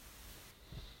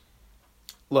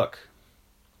Look,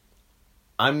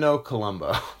 I'm no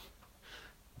Columbo,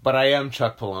 but I am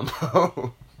Chuck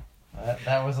Palumbo.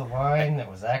 That was a line that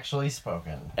was actually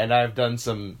spoken. And I've done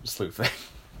some sleuthing.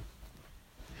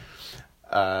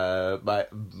 My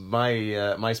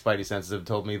spidey senses have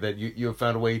told me that you have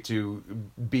found a way to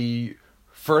be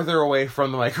further away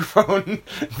from the microphone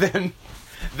than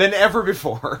ever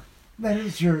before. That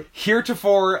is your...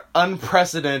 Heretofore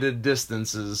unprecedented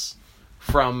distances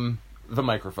from the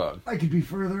microphone. I could be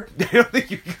further. I don't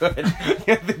think you could.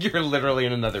 I think you're literally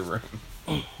in another room.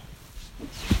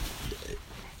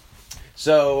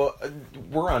 So,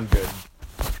 we're on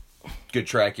good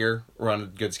track here. We're on a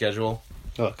good schedule.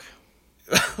 Look.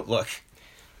 Look.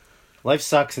 Life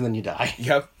sucks and then you die.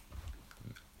 Yep.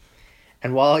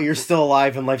 And while you're still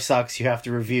alive and life sucks, you have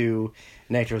to review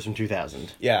Nitros from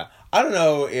 2000. Yeah. I don't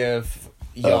know if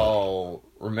y'all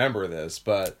remember this,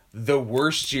 but the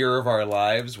worst year of our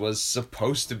lives was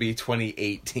supposed to be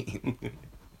 2018.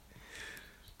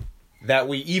 That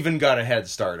we even got a head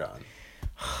start on.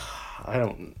 I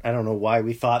don't know why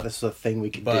we thought this was a thing we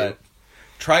could do. But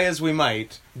try as we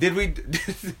might. Did we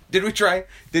try?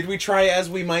 Did we try as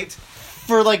we might?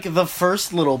 For like the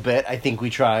first little bit, I think we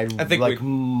tried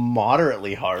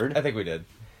moderately hard. I think we did.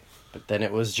 But then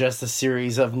it was just a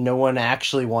series of no one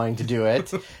actually wanting to do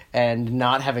it and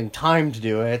not having time to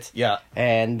do it. Yeah.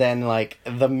 And then like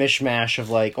the mishmash of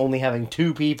like only having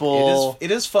 2 people.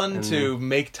 It is fun to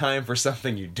make time for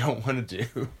something you don't want to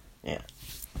do. Yeah.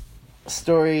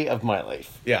 Story of my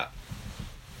life. Yeah.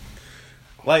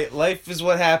 Life is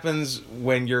what happens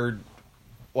when you're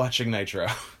watching Nitro.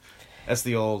 That's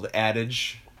the old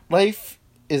adage. Life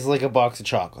is like a box of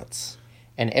chocolates.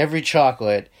 And every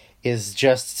chocolate is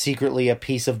just secretly a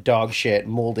piece of dog shit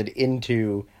molded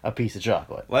into a piece of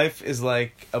chocolate. Life is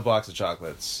like a box of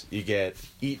chocolates. You get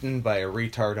eaten by a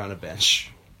retard on a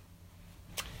bench.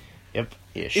 Yep.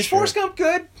 Is Forrest Gump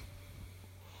good?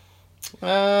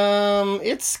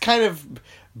 It's kind of...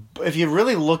 If you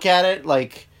really look at it,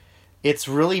 like... It's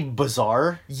really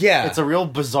bizarre. Yeah. It's a real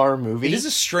bizarre movie. It is a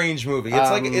strange movie.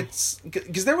 It's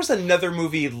because there was another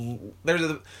movie... There's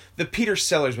the Peter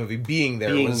Sellers movie, Being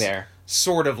There.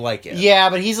 Sort of like it. Yeah,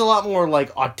 but he's a lot more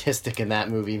like autistic in that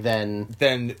movie than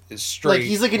straight. Like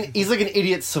he's like an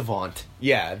idiot savant.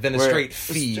 Yeah, than a straight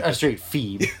feed. A straight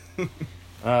feed.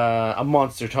 A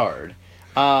monster tard.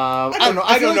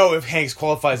 I don't know if Hanks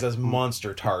qualifies as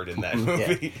monster tard in that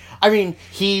movie. Yeah. I mean,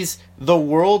 he's the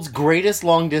world's greatest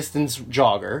long distance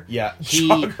jogger. Yeah,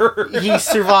 jogger. He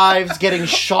survives getting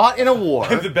shot in a war.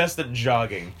 I'm the best at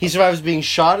jogging. He survives being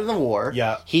shot in the war.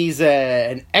 Yeah. He's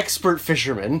an expert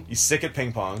fisherman. He's sick at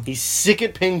ping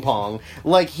pong.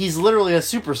 Like, he's literally a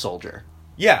super soldier.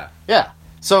 Yeah. Yeah.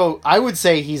 So, I would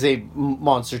say he's a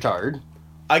monster tard.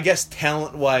 I guess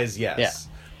talent-wise, yes. Yeah.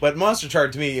 But monster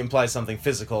tard to me implies something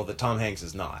physical that Tom Hanks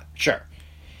is not. Sure.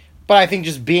 But I think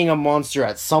just being a monster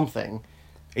at something...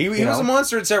 He was a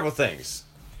monster at several things.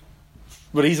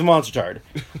 But he's a monster tard.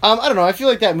 I don't know. I feel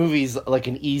like that movie's like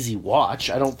an easy watch.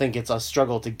 I don't think it's a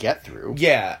struggle to get through.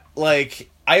 Yeah.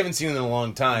 Like, I haven't seen it in a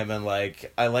long time, and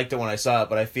like, I liked it when I saw it,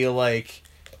 but I feel like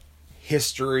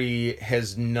history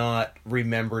has not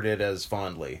remembered it as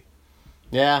fondly.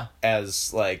 Yeah.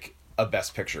 As, like, a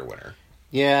Best Picture winner.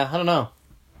 Yeah, I don't know.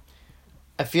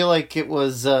 I feel like it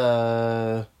was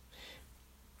during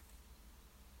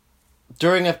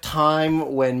a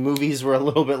time when movies were a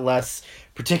little bit less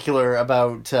particular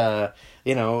about,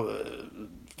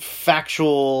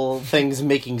 factual things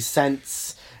making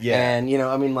sense. Yeah. And,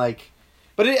 I mean, like...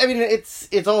 But,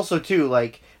 it's also, too,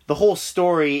 like... The whole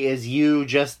story is you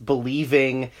just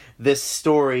believing this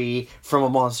story from a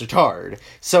monster tard.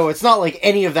 So it's not like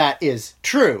any of that is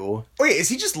true. Wait, is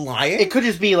he just lying? It could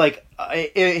just be like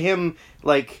him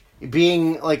like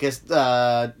being like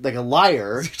a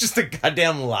liar. He's just a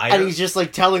goddamn liar. And he's just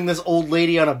like telling this old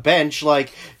lady on a bench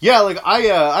like, yeah, like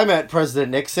I met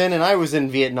President Nixon and I was in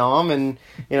Vietnam and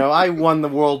I won the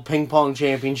world ping pong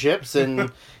championships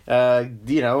and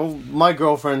my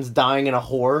girlfriend's dying in a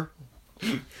whore.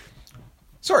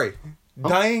 Sorry,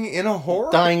 dying in a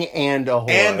whore? Dying and a whore.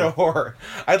 And a whore.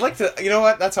 I'd like to... You know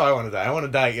what? That's how I want to die. I want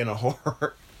to die in a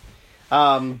whore.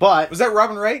 But... Was that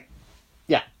Robin Wright?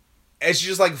 Yeah. And she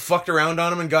just, like, fucked around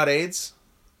on him and got AIDS?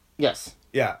 Yes.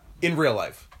 Yeah. In real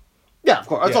life. Yeah, of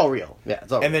course. It's all real. Yeah,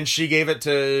 it's all real. And then she gave it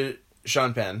to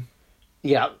Sean Penn.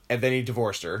 Yeah. And then he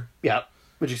divorced her. Yeah.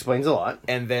 Which explains a lot.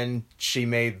 And then she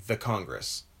made The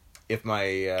Congress. If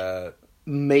my...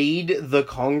 Made The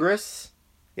Congress?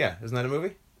 Yeah, isn't that a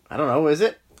movie? I don't know, is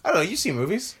it? I don't know, you see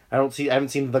movies. I haven't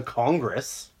seen The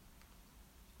Congress.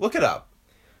 Look it up.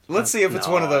 Let's see if it's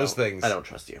one of those things. I don't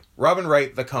trust you. Robin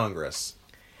Wright, The Congress.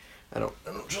 I don't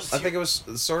trust I you. think it was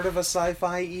sort of a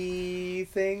sci-fi-y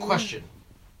thing. Question.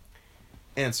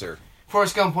 Answer.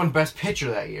 Forrest Gump won Best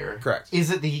Picture that year. Correct.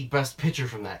 Is it the best picture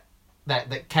from that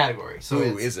category? So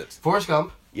Ooh, is it? Forrest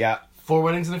Gump, Yeah. 4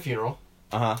 Weddings and a Funeral,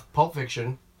 Uh-huh. Pulp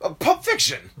Fiction, Pulp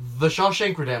Fiction! The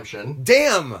Shawshank Redemption,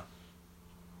 Damn!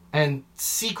 and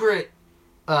secret,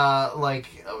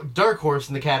 dark horse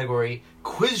in the category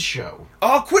Quiz Show.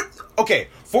 Oh, quit! Okay,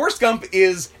 Forrest Gump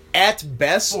is, at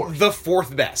best, Fourth. the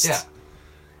 4th best. Yeah.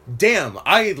 Damn,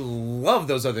 I love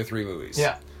those other 3 movies.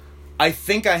 Yeah. I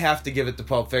think I have to give it to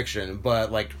Pulp Fiction,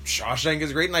 but, Shawshank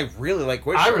is great, and I really like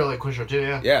Quiz Show. I really like Quiz Show too,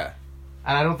 yeah. Yeah.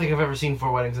 And I don't think I've ever seen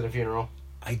 4 Weddings and a Funeral.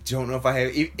 I don't know if I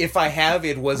have. If I have,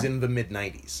 it was in the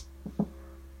mid-90s.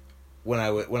 When I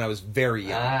was very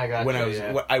young. I got when you, I was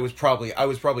yeah. I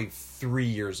was probably 3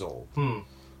 years old.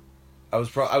 I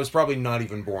was probably not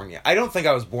even born yet. I don't think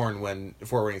I was born when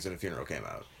 4 Weddings and a Funeral came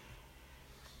out.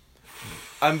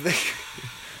 I'm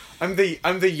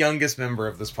the youngest member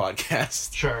of this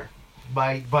podcast. Sure.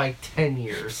 By 10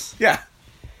 years. Yeah.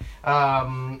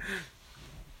 Um,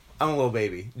 I'm a little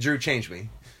baby. Drew, change me.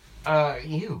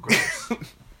 Ew, gross.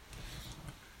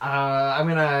 I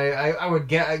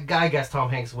guess Tom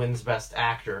Hanks wins Best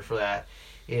Actor for that.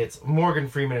 It's Morgan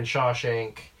Freeman in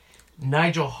Shawshank,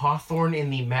 Nigel Hawthorne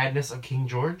in The Madness of King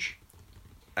George,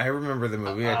 I remember the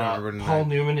movie. I don't remember the Paul name.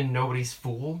 Newman in Nobody's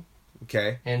Fool,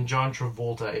 Okay. and John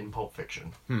Travolta in Pulp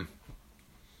Fiction.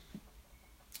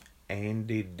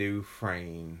 Andy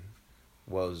Dufresne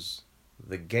was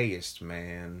the gayest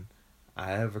man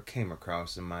I ever came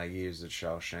across in my years at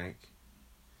Shawshank.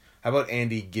 How about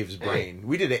Andy Gives Brain?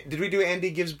 We did it. Did we do Andy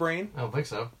Gives Brain? I don't think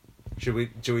so. Should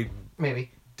we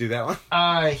Maybe. do that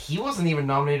one? He wasn't even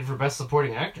nominated for Best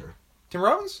Supporting Actor. Tim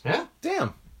Robbins? Yeah.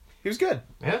 Damn. He was good.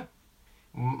 Yeah.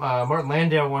 Martin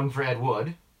Landau won for Ed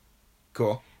Wood.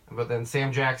 Cool. But then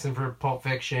Sam Jackson for Pulp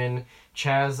Fiction,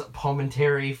 Chaz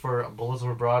Palminteri for Bullets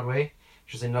Over Broadway,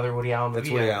 which is another Woody Allen movie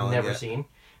That's Woody I've Allen, never yeah. seen.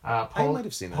 I might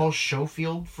have seen that. Paul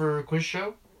Schofield for Quiz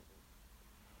Show.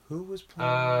 Who was playing?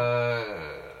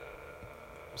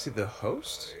 Was he the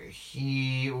host?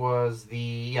 He was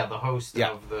the host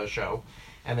of the show.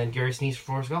 And then Gary Sinise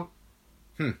for Forrest Gump.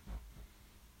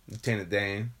 Lieutenant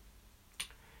Dan.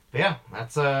 But yeah,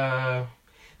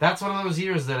 that's one of those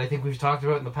years that I think we've talked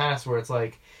about in the past where it's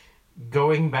like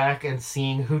going back and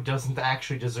seeing who doesn't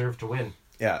actually deserve to win.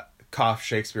 Yeah. Cough,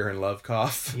 Shakespeare in Love,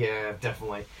 cough. Yeah,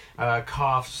 definitely.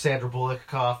 Cough, Sandra Bullock,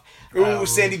 cough. Ooh,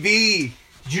 Sandy B!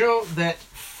 Do you know that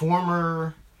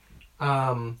former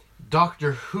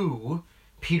Doctor Who,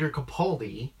 Peter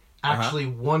Capaldi, actually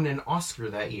won an Oscar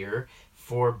that year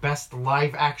for Best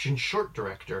Live Action Short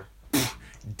Director?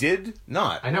 Did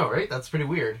not. I know, right? That's pretty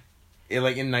weird.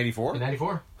 In 94? In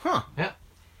 94. Huh. Yeah.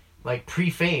 Like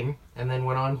pre-fame, and then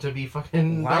went on to be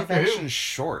fucking Live Doctor action Who.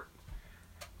 short.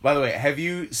 By the way, have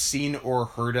you seen or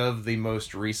heard of the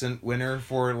most recent winner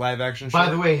for live action short?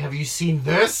 By the way, have you seen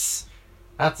this?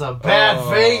 That's a bad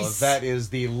face. That is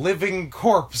the living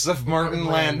corpse of Martin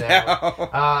Landau.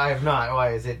 I have not.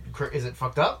 Why is it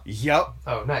fucked up? Yup.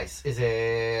 Oh, nice. Is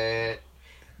it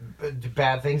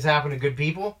bad things happen to good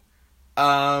people?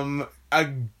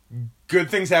 Good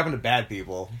things happen to bad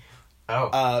people.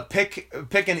 Oh.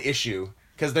 Pick an issue,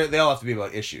 because they all have to be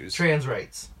about issues. Trans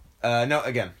rights. No,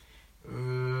 again.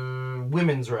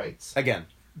 Women's rights. Again.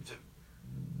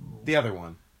 The other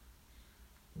one.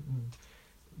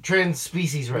 Trans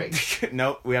species rights.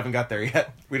 No, we haven't got there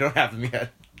yet. We don't have them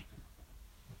yet.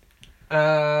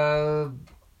 I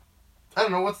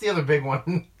don't know. What's the other big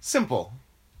one? Simple.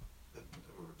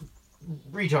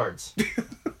 Retards.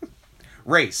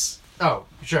 Race. Oh,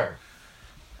 sure.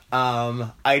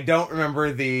 I don't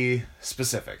remember the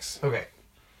specifics. Okay.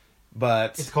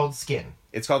 But It's called Skin.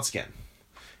 it's called Skin.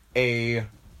 A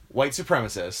white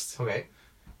supremacist Okay.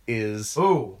 is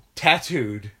Ooh.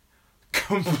 tattooed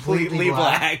completely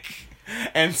black,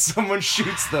 and someone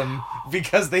shoots them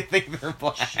because they think they're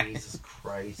black. Jesus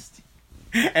Christ.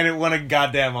 And it won a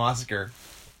goddamn Oscar.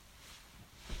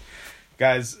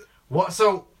 Guys, What?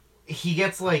 So he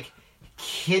gets like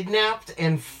kidnapped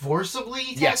and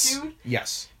forcibly tattooed?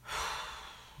 Yes.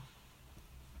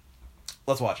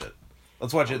 Let's watch it.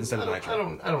 Let's watch it instead of Nitro.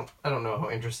 I don't know how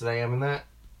interested I am in that.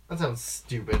 That sounds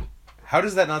stupid. How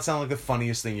does that not sound like the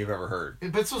funniest thing you've ever heard?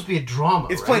 But it's supposed to be a drama.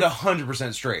 It's right? played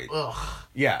 100% straight. Ugh.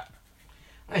 Yeah.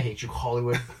 I hate you,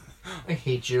 Hollywood. I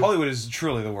hate you. Hollywood is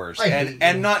truly the worst. I hate you.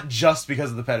 And not just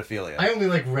because of the pedophilia. I only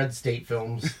like red state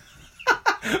films.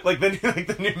 like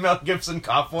the new Mel Gibson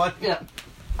cop one. Yeah.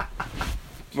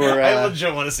 Or, I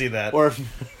legit want to see that. Or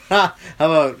how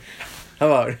about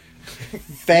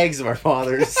fags of our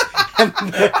fathers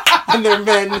and their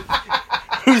men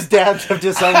whose dads have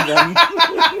disowned them.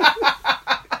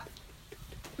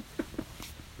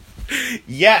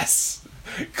 Yes!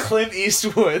 Clint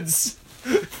Eastwood's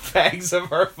fags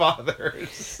of our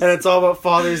fathers. And it's all about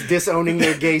fathers disowning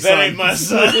their gay sons. That ain't my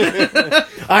son.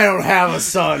 I don't have a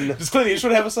son. Does Clint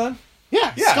Eastwood have a son?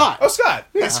 Yeah, Yeah. Scott. Oh, Scott.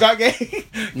 Yeah. Is Scott gay?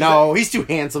 No, he's too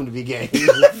handsome to be gay.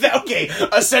 Okay,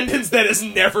 a sentence that has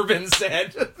never been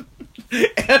said.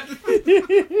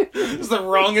 It's the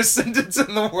wrongest sentence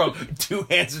in the world. Too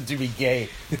handsome to be gay.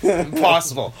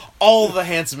 Impossible. All the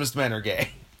handsomest men are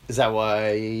gay. Is that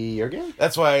why you're gay?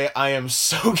 That's why I am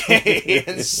so gay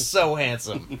and so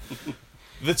handsome.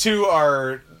 The two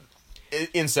are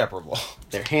inseparable.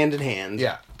 They're hand in hand.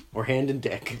 Yeah. Or hand in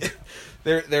dick.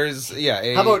 There's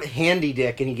How about handy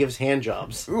dick and he gives hand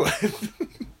jobs? Ooh.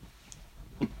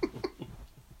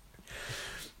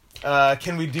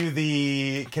 Can we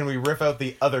riff out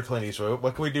the other Clint Eastwood?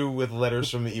 What can we do with Letters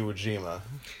from Iwo Jima?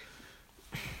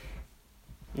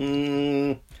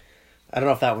 I don't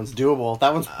know if that one's doable.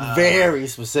 That one's very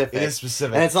specific. It is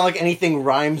specific. And it's not like anything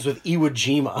rhymes with Iwo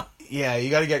Jima. Yeah, you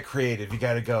gotta get creative. You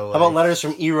gotta go like... How about Letters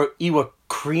from Iwo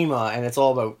Crema, and it's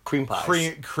all about cream pies.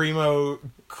 Cremo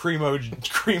Jima.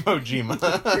 Cremo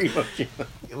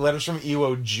Jima. Letters from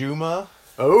Iwo Jima.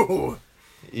 Oh.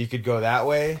 You could go that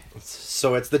way.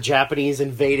 So it's the Japanese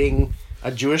invading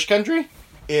a Jewish country?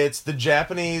 It's the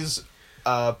Japanese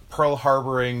Pearl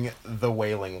Harboring the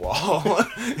Wailing Wall.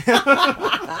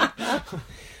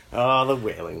 Oh, the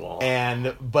Wailing Wall.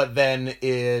 But then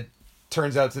it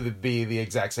turns out to be the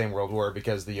exact same World War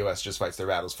because the U.S. just fights their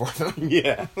battles for them.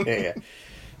 Yeah.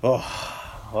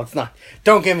 Oh, let's not.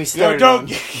 Don't get me started. No,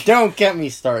 don't get me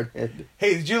started.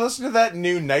 Hey, did you listen to that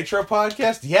new Nitro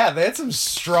podcast? Yeah, they had some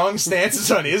strong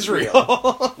stances on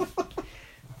Israel.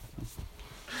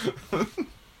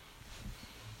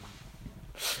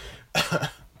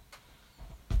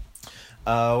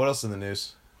 What else in the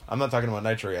news? I'm not talking about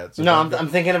Nitro yet. So no, I'm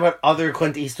thinking about other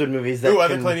Clint Eastwood movies.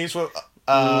 Other Clint Eastwood.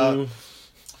 I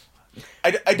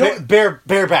don't...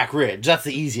 Bareback Ridge. That's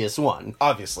the easiest one.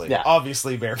 Obviously. Yeah.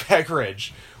 Obviously Bareback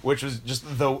Ridge, which was just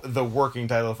the working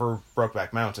title for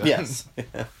Brokeback Mountain. Yes.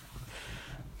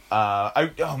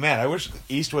 I wish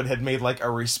Eastwood had made like a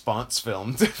response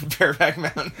film to Bareback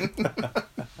Mountain.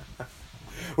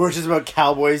 Which is about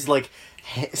cowboys like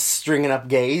stringing up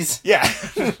gays. Yeah.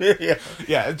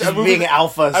 Yeah. Just being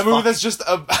alpha as A movie fuck. that's just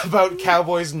about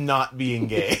cowboys not being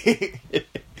gay.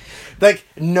 Like,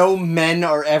 no men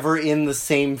are ever in the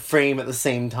same frame at the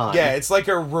same time. Yeah, it's like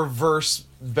a reverse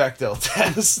Bechdel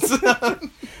test.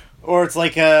 Or it's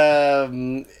like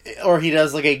or he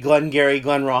does like a Glengarry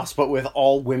Glen Ross, but with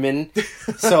all women.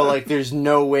 So, like, there's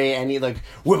no way any, like,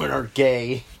 women are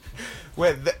gay.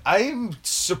 Wait, I'm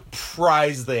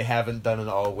surprised they haven't done an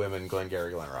all-women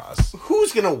Glengarry Glen Ross.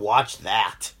 Who's gonna watch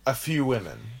that? A few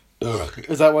women.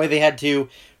 Is that why they had to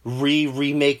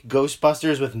remake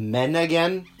Ghostbusters with men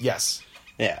again? Yes.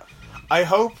 Yeah. I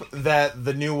hope that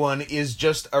the new one is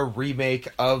just a remake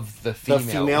of the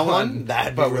female one?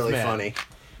 That'd be really funny.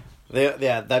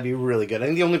 Yeah, that'd be really good. I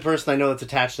think the only person I know that's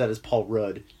attached to that is Paul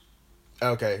Rudd.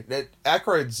 Okay.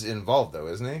 Aykroyd's involved, though,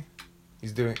 isn't he?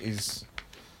 He's doing something.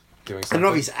 I don't know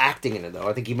if he's acting in it, though.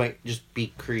 I think he might just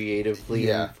be creatively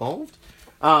involved.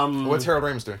 What's Harold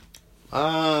Ramis doing?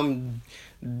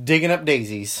 Digging up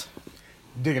daisies.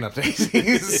 Digging up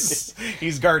daisies.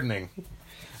 He's gardening.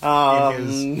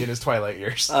 In his twilight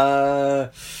years.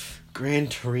 Gran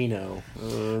Torino.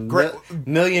 $1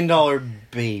 Million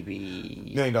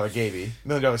Baby. $1 Million Gaby. $1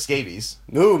 Million Scabies.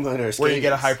 Ooh, $1 Million Scabies. Where you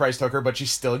get a high-priced hooker, but she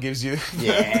still gives you...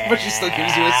 Yeah. but she still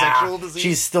gives you a sexual disease.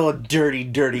 She's still a dirty,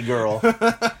 dirty girl.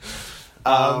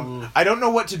 I don't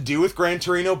know what to do with Gran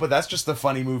Torino, but that's just a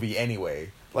funny movie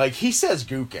anyway. Like, he says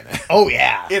gook in it. Oh,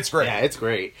 yeah. It's great. Yeah, it's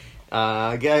great.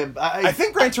 I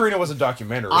think Gran Torino was a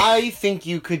documentary. I think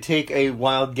you could take a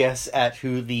wild guess at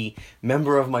who the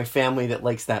member of my family that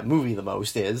likes that movie the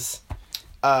most is.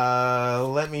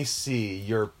 Let me see.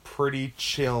 Your pretty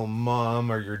chill mom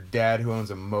or your dad who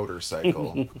owns a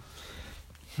motorcycle?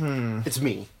 It's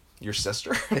me. Your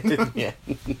sister? Yeah.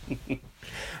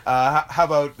 How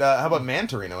about Man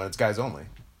Torino and it's guys only?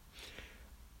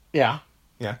 Yeah.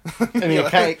 Yeah. I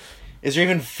mean, is there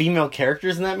even female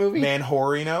characters in that movie? Man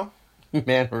Horino?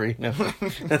 Man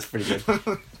Horino. That's pretty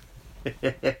good.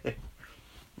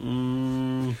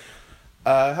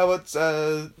 How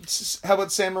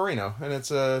about San Marino and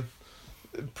it's a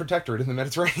protectorate in the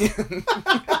Mediterranean?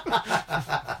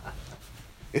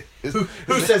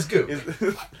 Who says goop? It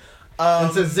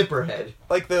says zipperhead.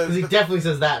 Like Because he definitely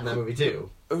says that in that movie too.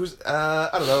 Who's I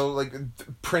don't know, like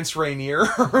Prince Rainier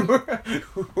or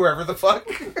whoever the fuck.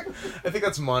 I think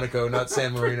that's Monaco, not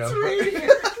San Marino.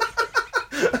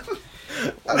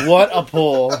 What a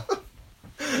pull.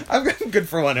 I'm good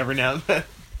for one every now and then.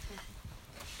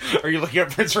 Are you looking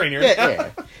at Prince Rainier?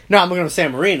 Yeah. No, I'm looking at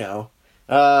San Marino.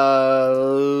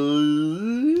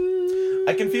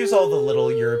 I confuse all the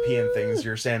little European things,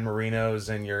 your San Marinos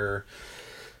and your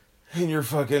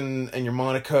fucking and your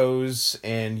Monacos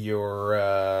and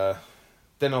your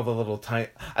then all the little tiny.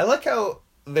 I like how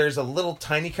there's a little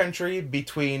tiny country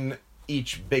between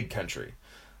each big country.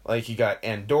 Like you got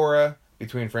Andorra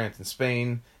between France and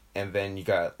Spain, and then you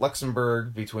got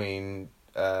Luxembourg between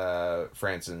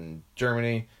France and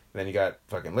Germany. And then you got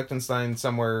fucking Liechtenstein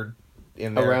somewhere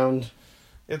in there. Around.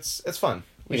 It's fun.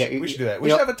 We should do that. We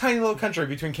you should have a tiny little country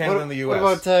between Canada and the U.S.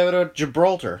 What about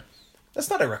Gibraltar? That's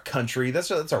not a country. That's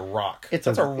a rock. That's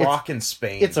a rock in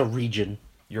Spain. It's a region.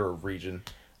 You're a region.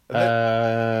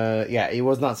 Yeah, it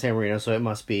was not San Marino, so it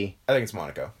must be. I think it's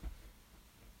Monaco.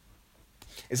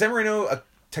 Is San Marino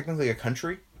technically a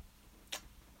country?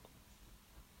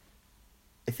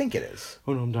 I think it is.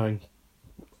 Oh no, I'm dying.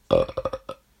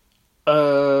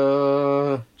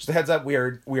 Just a heads up, we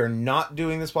are not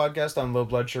doing this podcast on low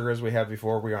blood sugar as we have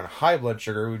before. We are on high blood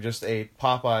sugar. We just ate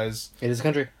Popeyes. It is a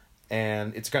country.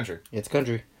 And it's a country. It's a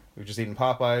country. We've just eaten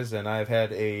Popeyes, and I've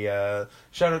had a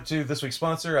shout out to this week's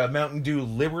sponsor, Mountain Dew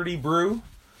Liberty Brew.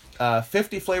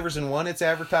 50 flavors in one, it's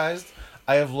advertised.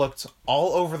 I have looked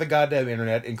all over the goddamn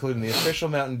internet, including the official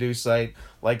Mountain Dew site,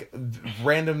 like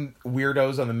random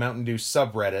weirdos on the Mountain Dew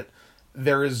subreddit.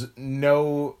 There is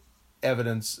no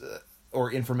evidence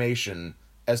or information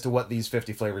as to what these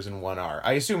 50 flavors in one are.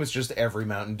 I assume it's just every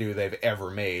Mountain Dew they've ever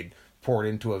made poured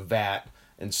into a vat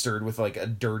and stirred with like a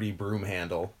dirty broom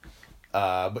handle.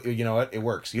 But you know what? It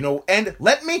works. And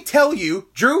let me tell you,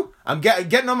 Drew, I'm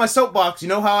getting on my soapbox. You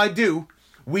know how I do.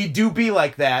 We do be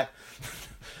like that.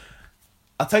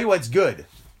 I'll tell you why it's good.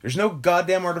 There's no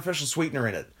goddamn artificial sweetener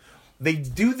in it. They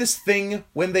do this thing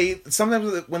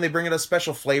sometimes when they bring in a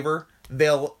special flavor,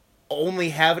 they'll only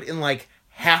have it in like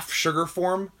half sugar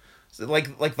form. So like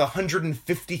the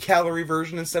 150 calorie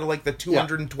version instead of like the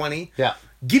 220. Yeah.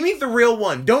 Give me the real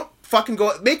one. Don't fucking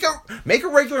go make a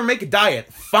regular, make a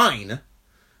diet. Fine.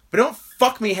 But don't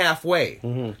fuck me halfway.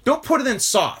 Mm-hmm. Don't put it in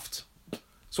soft.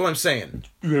 That's what I'm saying.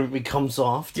 You're gonna become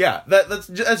soft? Yeah, that's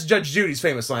Judge Judy's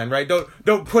famous line, right?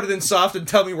 Don't put it in soft and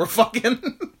tell me we're fucking.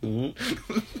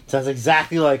 Mm-hmm. Sounds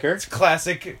exactly like her. It's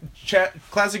classic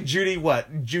Judy.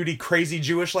 What? Judy, crazy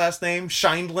Jewish last name,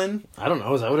 Scheindlin. I don't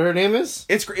know. Is that what her name is?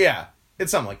 It's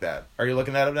something like that. Are you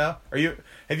looking that up now?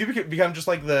 Have you become just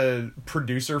like the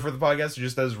producer for the podcast who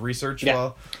just does research? Yeah.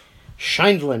 While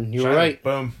Scheindlin. You were right.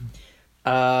 Boom.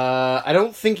 I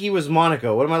don't think he was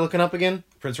Monaco. What am I looking up again?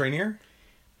 Prince Rainier.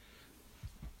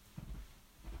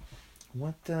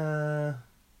 What could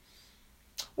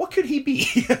he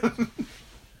be?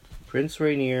 Prince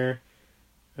Rainier.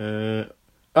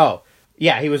 Oh,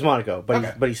 yeah, he was Monaco,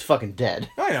 but he's fucking dead.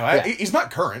 I know. Yeah. He's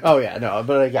not current. Oh yeah, no,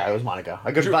 but yeah, it was Monaco.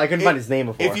 I couldn't find his name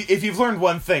before. If you've learned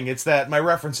one thing, it's that my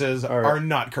references are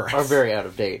not current. Are very out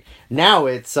of date. Now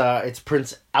it's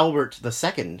Prince Albert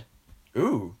II.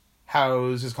 Ooh,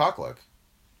 how's his cock look?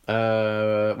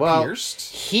 Well, pierced?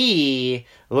 He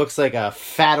looks like a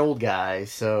fat old guy,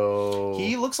 so...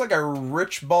 He looks like a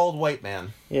rich, bald white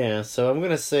man. Yeah, so I'm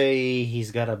gonna say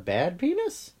he's got a bad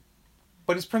penis?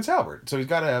 But he's Prince Albert, so he's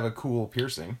gotta have a cool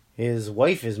piercing. His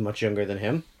wife is much younger than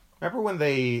him. Remember when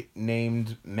they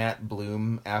named Matt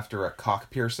Bloom after a cock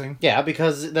piercing? Yeah,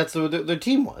 because that's what their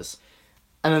team was.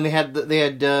 And then they had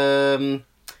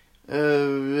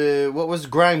what was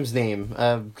Grimes' name?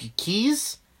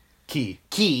 Key,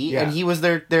 yeah. And he was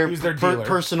their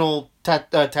personal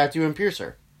tattoo and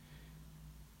piercer.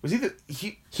 Was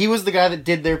he was the guy that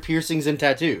did their piercings and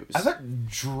tattoos. I thought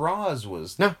Draws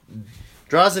was... No.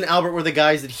 Draws and Albert were the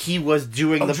guys that he was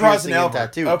doing the piercing and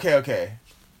tattoo. Okay.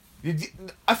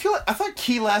 I thought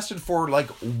Key lasted for like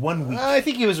 1 week. I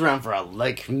think he was around for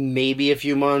maybe a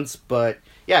few months, but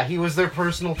yeah, he was their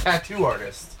personal tattoo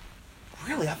artist.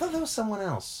 Really? I thought that was someone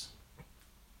else.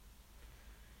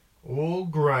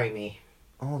 Old Grimy.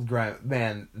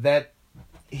 Man, that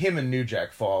him and New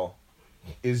Jack fall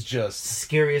is just...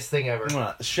 Scariest thing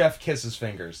ever. Chef kisses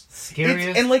fingers.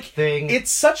 Scariest thing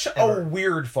It's such ever. a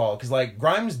weird fall, because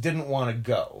Grimes didn't want to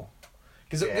go.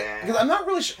 Because I'm not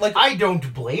really sure... I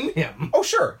don't blame him. Oh,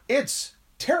 sure. It's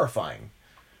terrifying.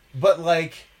 But,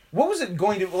 what was it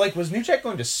going to... was New Jack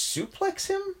going to suplex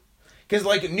him? Because,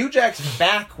 New Jack's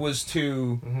back was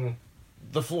to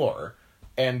the floor,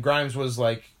 and Grimes was,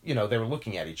 they were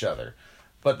looking at each other.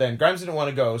 But then Grimes didn't want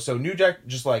to go, so New Jack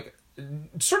just,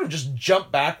 sort of just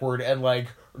jumped backward and,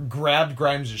 grabbed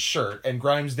Grimes' shirt, and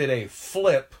Grimes did a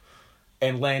flip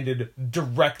and landed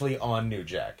directly on New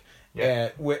Jack. Yeah.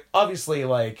 Obviously,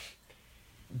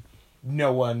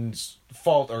 no one's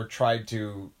fault or tried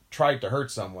to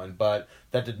hurt someone, but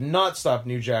that did not stop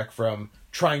New Jack from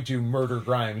trying to murder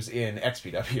Grimes in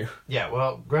XPW. Yeah,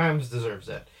 well, Grimes deserves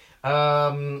it.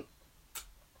 Here's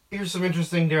some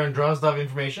interesting Darren Drozdov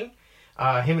information.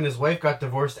 Him and his wife got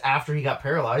divorced after he got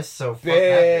paralyzed, so fuck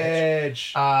that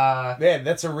bitch. Man,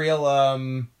 that's a real,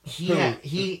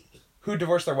 Who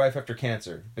divorced their wife after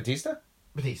cancer? Batista?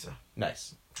 Batista.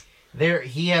 Nice.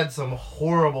 He had some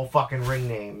horrible fucking ring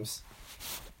names.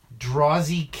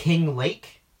 Drazi King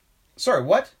Lake. Sorry,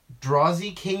 what?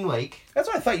 Drazi King Lake. That's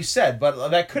what I thought you said, but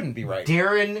that couldn't be right.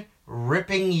 Darren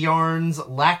Ripping Yarns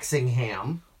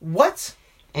Laxingham. What?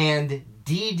 And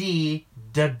DD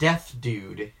the Death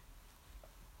Dude.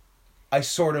 I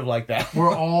sort of like that.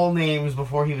 Were all names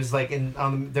before he was like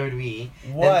on WWE.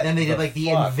 What? Then they did like the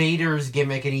fuck? Invaders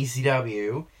gimmick in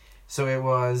ECW. So it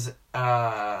was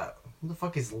who the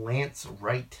fuck is Lance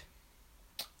Wright?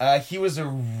 He was a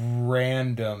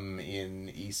random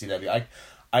in ECW.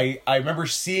 I remember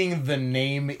seeing the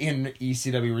name in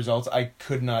ECW results. I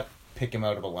could not pick him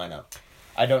out of a lineup.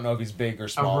 I don't know if he's big or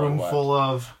small. A room full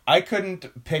of. I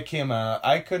couldn't pick him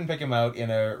out in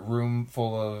a room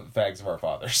full of fags of our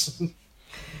fathers.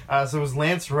 So it was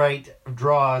Lance Wright,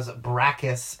 Draws,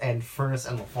 Brackus, and Furnace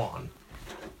and LaFawn.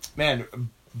 Man,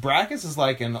 Brackus is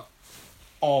like an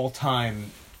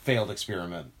all-time failed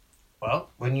experiment. Well,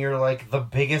 when you're like the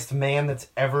biggest man that's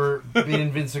ever been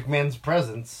in Vince McMahon's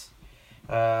presence,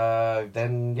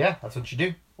 then yeah, that's what you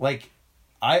do. Like,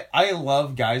 I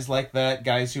love guys like that,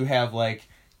 guys who have like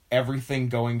everything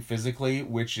going physically,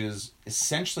 which is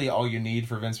essentially all you need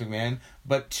for Vince McMahon,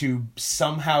 but to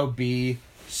somehow be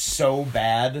so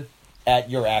bad at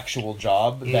your actual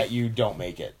job that you don't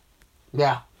make it.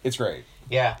 Yeah. It's great.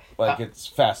 Yeah. It's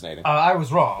fascinating. I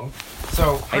was wrong.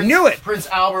 So I knew it! Prince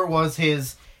Albert was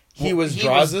his... He was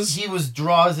Draws's? He was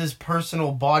Draws's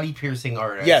personal body piercing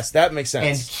artist. Yes, that makes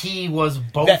sense. And Key was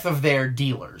both of their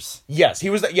dealers. Yes, he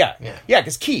was... Yeah,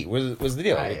 because Key was the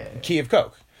dealer. Key of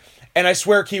Coke. And I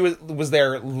swear Key was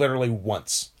there literally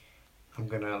once. I'm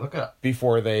gonna look it up.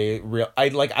 Before they... I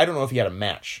don't know if he had a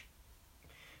match.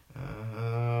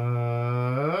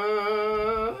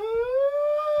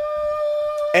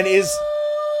 And is...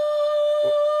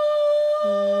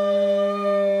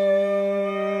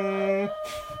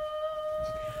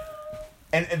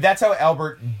 And that's how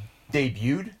Albert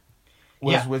debuted?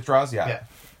 Was with Draws? Yeah.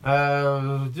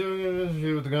 Doing an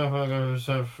interview with the Godfather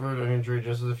suffered an injury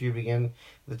just as the feud began.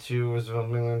 The two was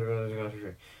developing.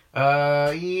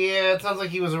 Yeah, it sounds like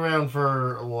he was around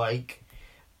for like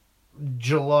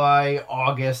July,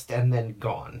 August, and then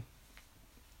gone.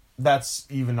 That's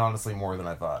even honestly more than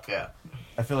I thought. Yeah.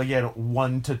 I feel like he had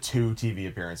 1 to 2 TV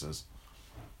appearances.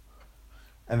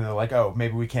 And they're like, oh,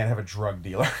 maybe we can't have a drug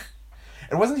dealer.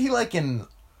 And wasn't he like in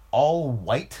all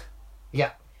white?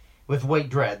 Yeah. With white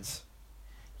dreads.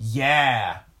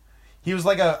 Yeah. He was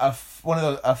like a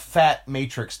fat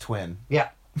Matrix twin. Yeah.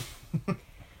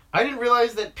 I didn't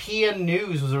realize that PN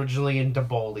News was originally in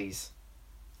DeBaldi's.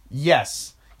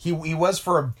 Yes. He was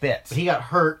for a bit. But he got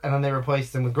hurt, and then they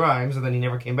replaced him with Grimes, and then he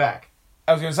never came back.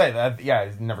 I was going to say that, yeah,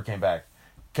 he never came back.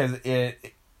 Because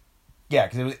it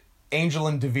was Angel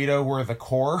and DeVito were the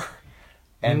core,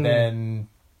 and then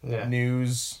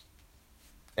News,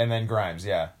 and then Grimes,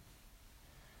 yeah.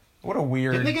 What a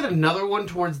weird... Didn't they get another one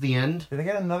towards the end? Did they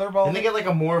get another ball? Didn't they get like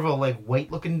a more of a like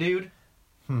white-looking dude?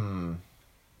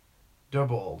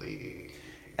 DeBaldi.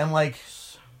 And like,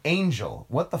 Angel,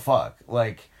 what the fuck?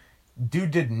 Like,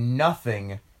 dude did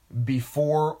nothing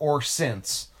before or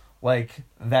since, like,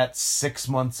 that 6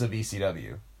 months of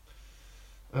ECW.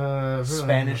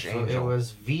 Spanish Angel. It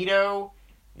was Vito,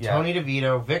 Tony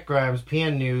DeVito, Vic Grimes,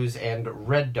 PN News, and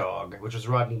Red Dog, which was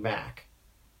Rodney Mack.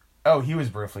 Oh, he was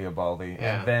briefly a Baldy.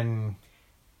 Yeah. And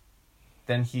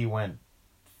then he went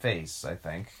face, I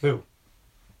think. Who?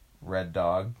 Red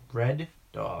Dog. Red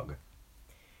Dog.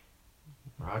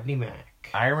 Rodney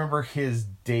Mack. I remember his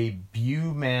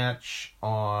debut match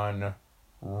on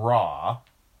Raw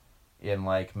in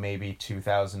like maybe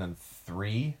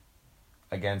 2003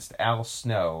 against Al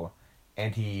Snow,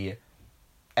 and he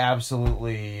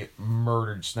absolutely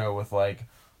murdered Snow with like,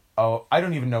 oh, I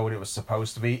don't even know what it was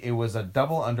supposed to be. It was a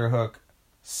double underhook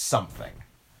something.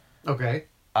 Okay.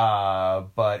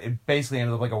 But it basically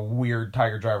ended up like a weird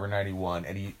Tiger Driver 91,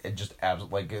 and it just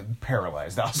absolutely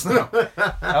paralyzed Al Snow.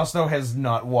 Al Snow has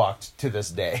not walked to this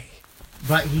day.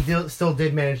 But he still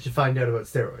did manage to find out about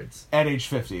steroids. At age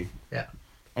 50. Yeah.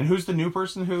 And who's the new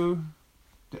person who...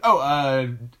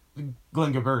 Oh,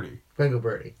 Glenn Gilberti. Glenn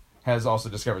Gilberti. Has also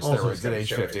discovered steroids at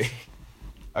age 50.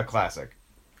 A classic.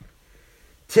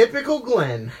 Typical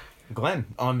Glenn. Glenn,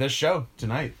 on this show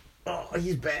tonight. Oh,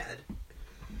 he's bad.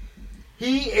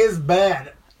 He is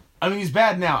bad. I mean, he's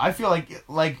bad now. I feel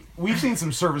like we've seen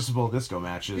some serviceable disco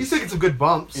matches. He's taking some good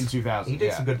bumps in 2000. He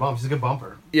takes some good bumps. He's a good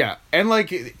bumper. Yeah, and like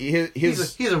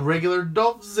he's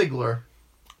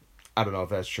I don't know if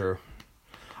that's true.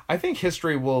 I think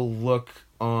history will look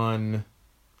on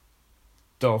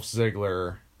Dolph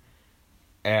Ziggler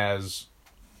as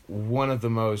one of the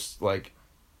most, like,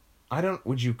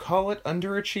 would you call it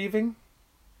underachieving?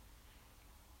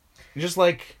 Just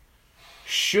like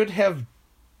should have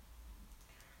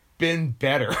been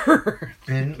better.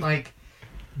 Been like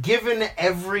given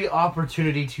every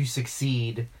opportunity to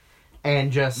succeed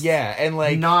and just and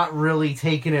like not really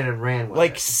taking it and ran with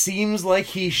like it. Seems like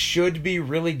he should be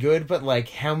really good, but like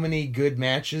how many good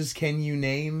matches can you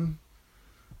name?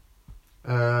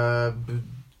 0.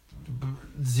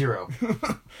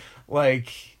 Like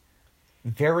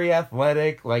very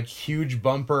athletic, like huge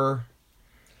bumper,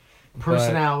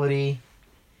 personality.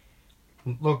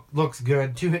 Looks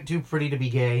good. Too pretty to be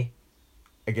gay.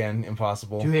 Again,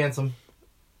 impossible. Too handsome.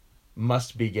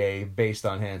 Must be gay based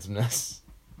on handsomeness.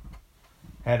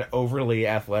 Had overly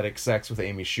athletic sex with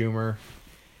Amy Schumer.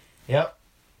 Yep.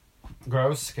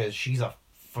 Gross, because she's a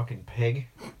fucking pig.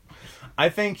 I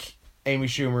think Amy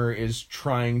Schumer is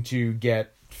trying to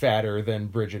get fatter than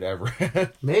Bridget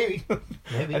Everett. Maybe.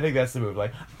 I think that's the move.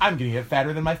 Like, I'm gonna get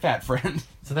fatter than my fat friend.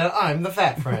 So that I'm the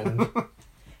fat friend.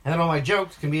 And then all my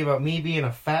jokes can be about me being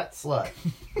a fat slut.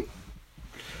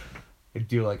 I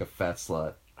do like a fat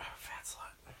slut. Oh, fat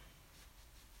slut.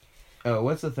 Oh,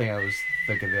 what's the thing I was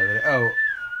thinking the other day? Oh,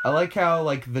 I like how,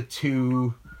 like, the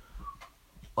two,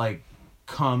 like,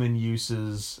 common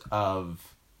uses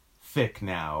of thick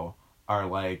now are,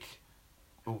 like...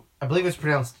 I believe it's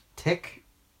pronounced tick.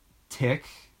 Tick?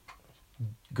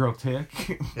 Girl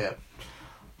tick? Yeah.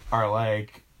 Are,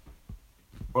 like...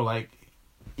 Or, like...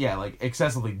 Yeah, like,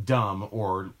 excessively dumb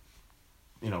or,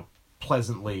 you know,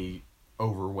 pleasantly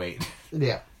overweight.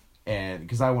 Yeah. And,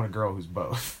 because I want a girl who's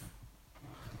both.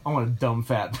 I want a dumb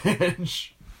fat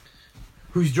bitch.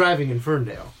 Who's driving in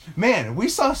Ferndale. Man, we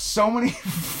saw so many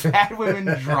fat women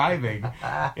driving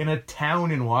in a town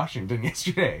in Washington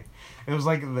yesterday. It was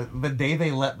like the day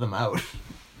they let them out.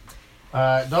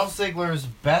 Dolph Ziggler's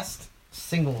best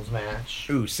singles match.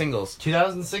 Ooh, singles.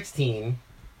 2016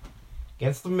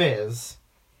 against The Miz.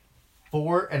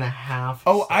 4.5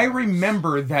 Oh, I stars.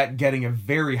 remember that getting a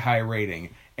very high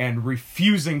rating and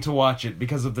refusing to watch it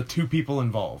because of the two people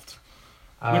involved.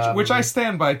 Which I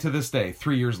stand by to this day,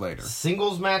 3 years later.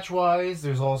 Singles match-wise,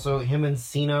 there's also him and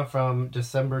Cena from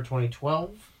December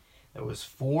 2012. That was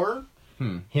 4.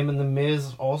 Him and The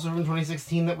Miz also from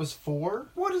 2016. That was 4.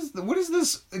 What is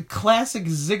this classic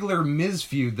Ziggler Miz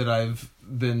feud that I've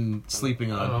been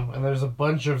sleeping on? I don't know. And there's a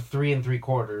bunch of 3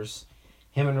 3/4.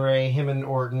 Him and Ray, him and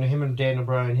Orton, him and Daniel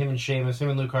Bryan, him and Sheamus, him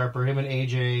and Luke Harper, him and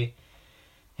AJ,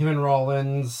 him and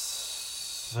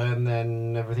Rollins, and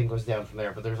then everything goes down from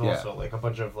there. But there's also like a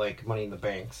bunch of like Money in the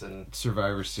Banks and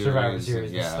Survivor Series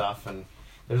and stuff. And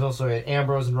there's also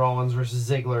Ambrose and Rollins versus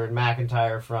Ziggler and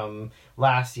McIntyre from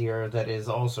last year that is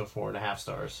also 4.5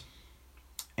 stars.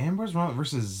 Ambrose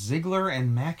versus Ziggler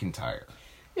and McIntyre.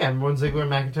 Yeah, remember when Ziggler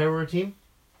and McIntyre were a team?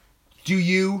 Do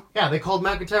you? Yeah, they called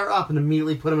McIntyre up and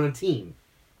immediately put him in a team.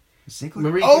 Ziggler?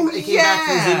 Remember he came back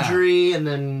from his injury and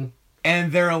then...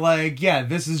 And they're like, yeah,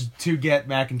 this is to get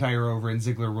McIntyre over and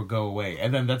Ziggler will go away.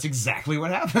 And then that's exactly what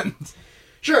happened.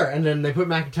 Sure, and then they put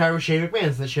McIntyre with Shane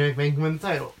McMahon so that Shane McMahon can win the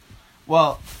title.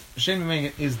 Well, Shane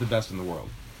McMahon is the best in the world.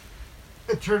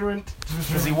 The tournament.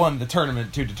 Because he won the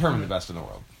tournament to determine the best in the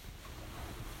world.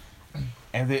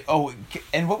 And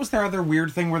and what was their other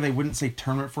weird thing where they wouldn't say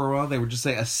tournament for a while? They would just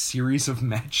say a series of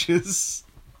matches.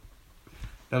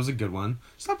 That was a good one.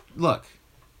 Look.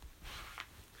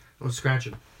 I was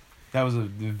scratching. That was a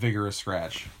vigorous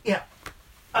scratch. Yeah.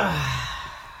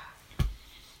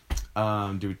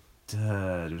 Do we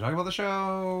talk about the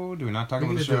show? Do we not talk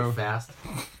about the show? Do it fast.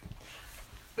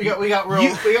 We got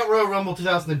Royal Rumble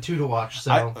 2002 to watch.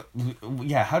 So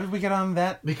how did we get on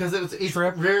that? Because it's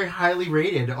very highly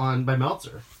rated by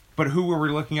Meltzer. But who were we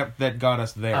looking up that got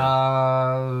us there?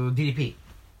 DDP.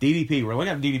 DDP. We're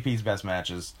looking at DDP's best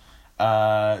matches.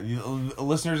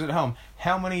 Listeners at home,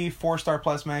 how many 4-star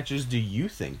plus matches do you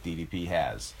think DDP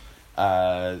has?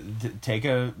 Take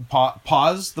a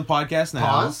pause the podcast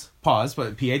now. Pause,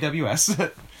 but PAWS.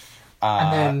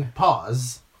 And then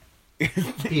pause.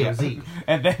 POZ.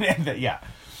 and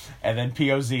then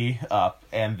POZ up,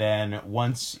 and then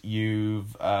once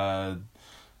you've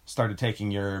started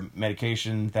taking your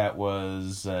medication that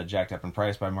was jacked up in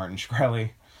price by Martin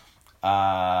Shkreli,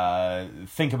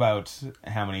 think about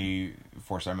how many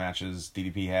 4-star matches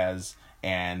DDP has,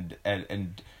 and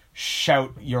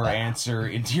shout your answer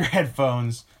into your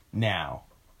headphones now.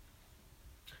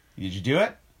 Did you do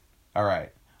it? All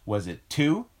right. Was it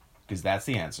 2? Because that's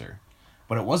the answer.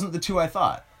 But it wasn't the 2 I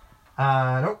thought.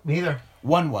 Nope, neither.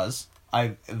 1 was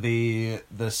the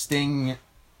Sting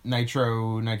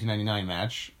Nitro 1999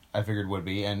 match. I figured would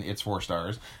be, and it's 4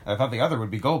 stars. I thought the other would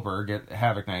be Goldberg at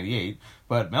Havoc 98,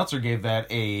 but Meltzer gave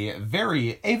that a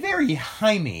very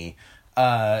Jaime 3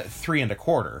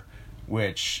 1/4,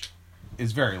 which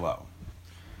is very low.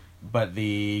 But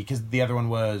because the other one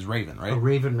was Raven, right? A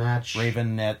Raven match.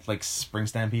 Raven at like Spring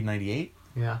Stampede 98.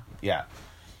 Yeah. Yeah.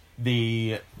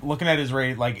 Looking at his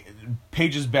rate, like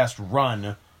Page's best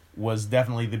run was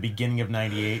definitely the beginning of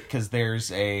 98, because there's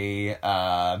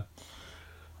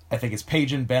I think it's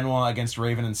Page and Benoit against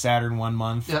Raven and Saturn one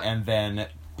month, yep. and then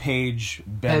Page,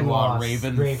 Benoit,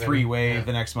 Raven 3-way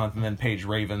the next month, and then Page,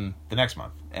 Raven the next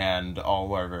month. And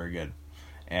all are very good.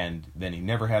 And then he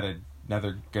never had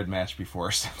another good match before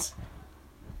or since.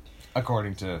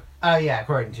 According to...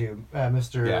 according to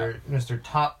Mr.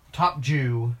 Top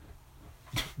Jew,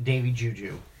 Davey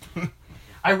Juju.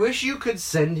 I wish you could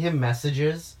send him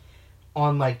messages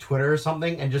on, like, Twitter or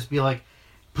something and just be like,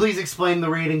 please explain the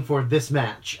rating for this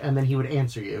match, and then he would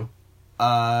answer you.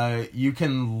 You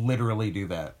can literally do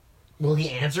that. Will he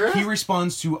answer it? He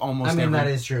responds to almost every... that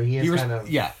is true. He is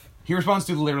Yeah. He responds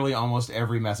to literally almost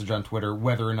every message on Twitter,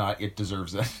 whether or not it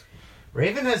deserves it.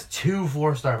 Raven has 2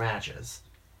 4-star matches.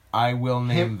 I will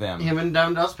name them. Him and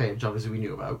Down Dust Page, obviously we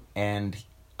knew about. And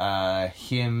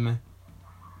him...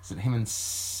 Is it him and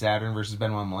Saturn versus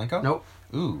Benoit Malenko? Nope.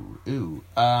 Ooh.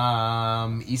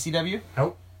 ECW?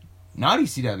 Nope. Not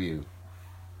ECW.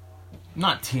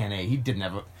 Not TNA. He didn't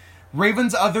have a...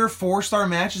 Raven's other 4-star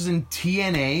matches in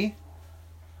TNA?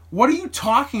 What are you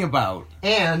talking about?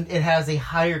 And it has a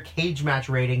higher cage match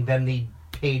rating than the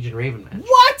Page and Raven match.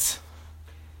 What?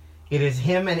 It is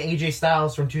him and AJ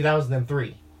Styles from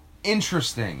 2003.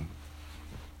 Interesting.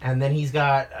 And then he's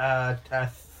got a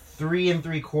 3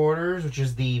 3/4, which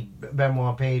is the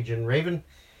Benoit, Page, and Raven.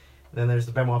 Then there's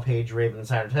the Benoit, Page, Raven, and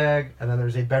Saturn tag. And then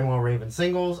there's a Benoit, Raven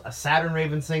singles, a Saturn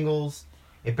Raven singles,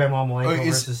 a Benoit Malenko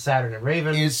versus Saturn and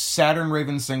Raven. Is Saturn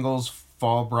Raven singles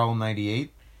Fall Brawl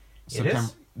 98? It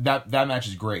is. That match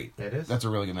is great. It is. That's a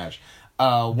really good match.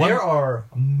 There are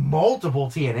multiple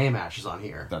TNA matches on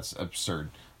here. That's absurd.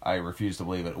 I refuse to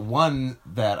believe it. One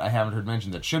that I haven't heard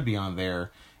mentioned that should be on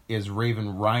there is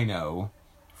Raven Rhino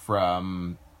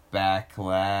from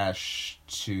Backlash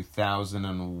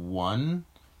 2001.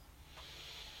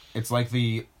 It's like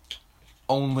the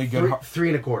only good...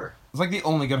 3 1/4. It's like the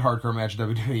only good hardcore match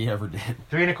WWE ever did.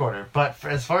 3 1/4. But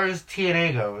as far as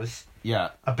TNA goes...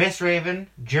 Yeah. Abyss Raven,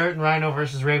 Jarrett and Rhino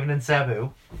versus Raven and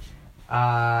Sabu.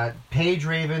 Paige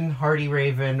Raven, Hardy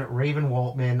Raven, Raven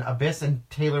Waltman, Abyss and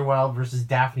Taylor Wilde versus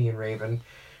Daphne and Raven.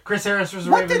 Chris Harris versus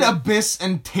Raven. What did Abyss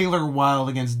and Taylor Wilde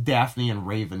against Daphne and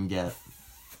Raven get?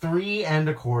 3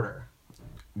 1/4.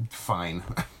 Fine.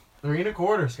 3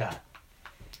 1/4, Scott.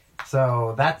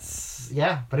 So that's,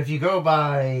 yeah. But if you go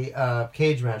by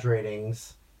cage match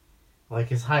ratings, like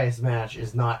his highest match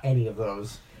is not any of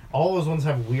those. All those ones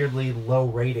have weirdly low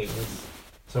ratings.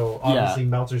 So obviously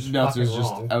Meltzer's fucking just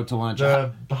wrong. Out to lunch.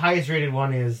 The highest rated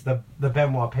one is the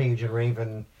Benoit, Page, and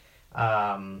Raven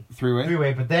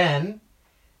 3-way. But then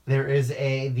there is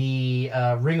the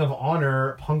Ring of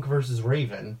Honor Punk versus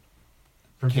Raven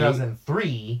from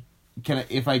 2003.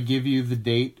 If I give you the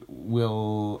date,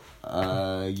 will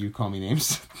you call me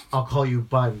names? I'll call you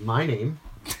by my name.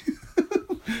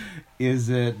 Is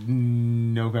it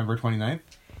November 29th?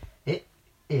 It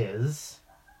is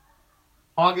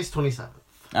August 27th.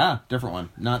 Ah, different one.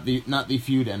 Not the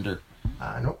feud ender.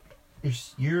 Nope.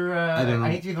 You're I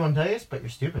hate to be the one to tell you this, but you're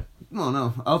stupid.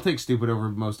 No. I'll take stupid over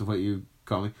most of what you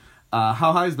call me. How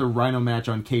high is the Rhino match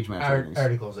on cage match ratings? I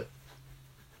already closed it.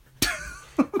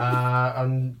 Because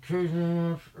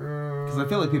I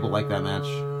feel like people like that match.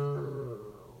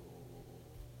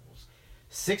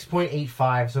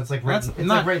 6.85, so it's like right in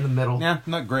the middle. Yeah,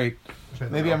 not great.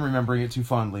 Maybe I'm remembering it too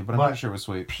fondly, but I'm pretty sure it was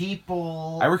sweet.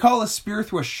 People... I recall a spear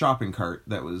through a shopping cart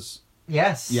that was...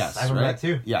 Yes, I remember that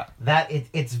too. Yeah. That,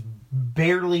 it's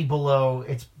barely below,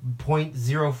 it's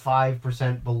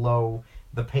 0.05% below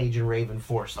the Page and Raven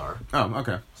 4-star. Oh,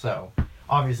 okay. So,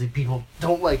 obviously people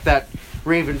don't like that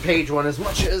Raven Page one as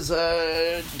much as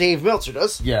Dave Meltzer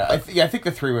does. Yeah, I think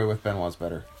the 3-way with Benoit's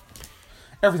better.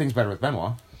 Everything's better with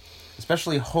Benoit.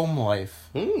 Especially home life.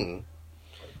 Remember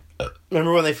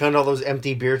when they found all those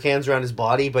empty beer cans around his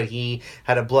body, but he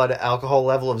had a blood alcohol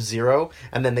level of 0,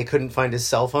 and then they couldn't find his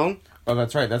cell phone? Oh,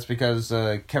 that's right. That's because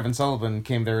Kevin Sullivan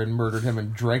came there and murdered him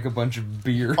and drank a bunch of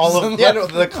beers.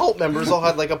 The cult members all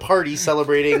had like a party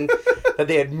celebrating that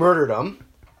they had murdered him.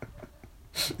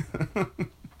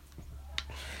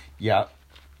 Yeah.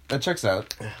 That checks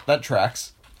out. That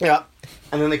tracks. Yeah.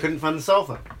 And then they couldn't find the cell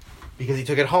phone. Because he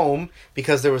took it home,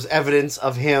 because there was evidence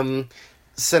of him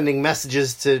sending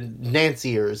messages to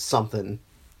Nancy or something.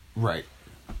 Right.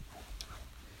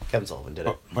 Kevin Sullivan did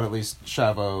it. But at least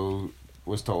Chavo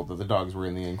was told that the dogs were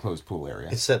in the enclosed pool area.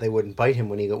 It said they wouldn't bite him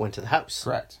when he went to the house.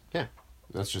 Correct. Yeah.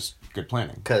 That's just good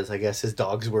planning. Because I guess his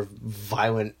dogs were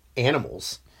violent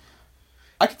animals.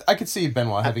 I could see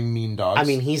Benoit having mean dogs. I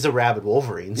mean, he's a rabid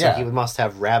Wolverine, so he must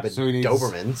have rabid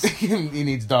Dobermans. He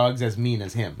needs dogs as mean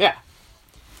as him. Yeah.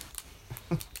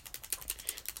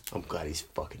 I'm glad he's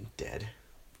fucking dead.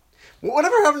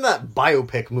 Whatever happened to that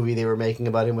biopic movie they were making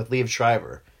about him with Liev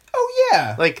Schreiber? Oh,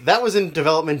 yeah. Like, that was in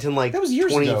development in, like, that was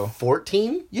years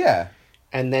 2014? ago. Yeah.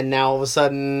 And then now, all of a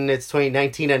sudden, it's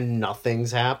 2019 and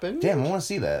nothing's happened? Damn, I want to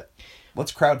see that.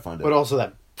 Let's crowdfund it. But also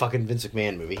that fucking Vince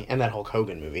McMahon movie and that Hulk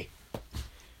Hogan movie.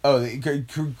 Oh,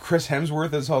 Chris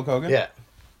Hemsworth as Hulk Hogan? Yeah.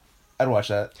 I'd watch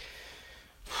that.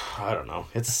 I don't know.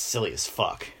 It's silly as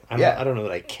fuck. I don't know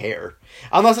that I care.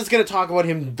 Unless it's going to talk about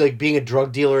him, like, being a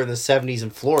drug dealer in the 70s in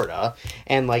Florida,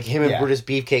 and, like, him and Brutus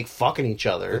Beefcake fucking each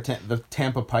other. The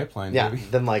Tampa Pipeline, yeah, baby.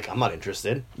 then, like, I'm not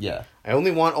interested. Yeah. I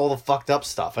only want all the fucked up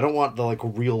stuff. I don't want the, like,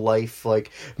 real life, like,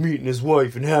 meeting his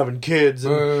wife and having kids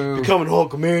and becoming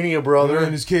Hulkamania, brother.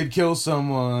 And his kid kills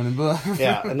someone and blah.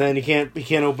 Yeah, and then he can't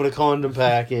open a condom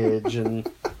package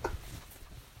and...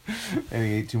 and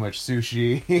he ate too much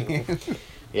sushi.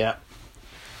 Yeah.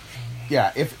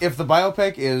 Yeah, if the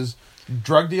biopic is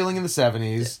drug dealing in the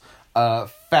 70s,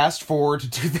 fast forward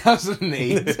to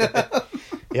 2008.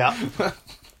 Yeah.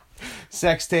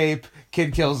 Sex tape,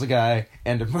 kid kills a guy,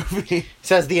 end of movie.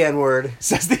 Says the N-word.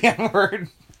 Says the N-word.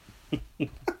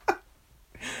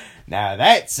 Now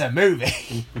that's a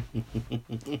movie.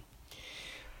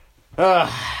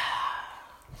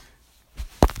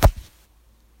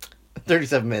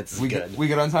 37 minutes is good. We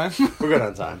good on time? We're good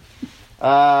on time.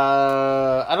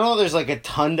 I don't know if there's, like, a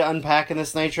ton to unpack in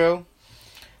this Nitro.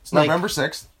 It's like, November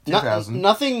 6th, 2000.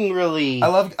 Nothing really... I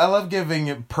love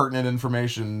giving pertinent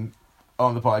information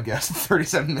on the podcast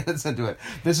 37 minutes into it.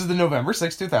 This is the November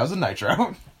 6th, 2000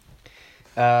 Nitro.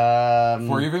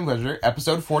 For your viewing pleasure,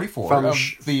 episode 44 of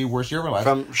the worst year of our life.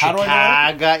 From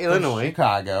Chicago, Illinois.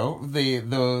 Chicago.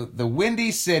 The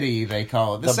Windy City, they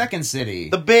call it. The second city.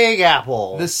 The Big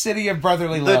Apple. The city of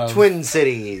brotherly love. The Twin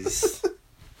Cities.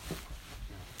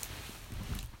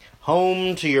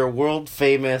 Home to your world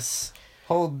famous...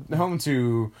 Home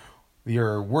to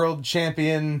your world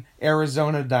champion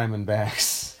Arizona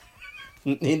Diamondbacks.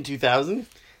 In 2000?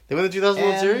 They won the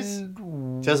 2001 series?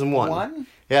 2001.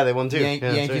 Yeah, they won too.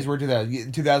 Yankees were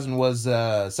 2000. 2000 was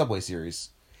Subway Series.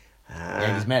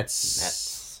 Yankees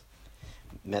Mets.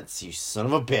 Mets, you son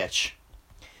of a bitch.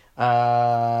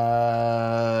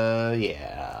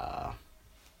 Yeah.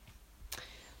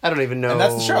 I don't even know. And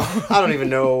that's the show. I don't even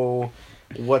know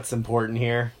what's important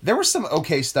here. There was some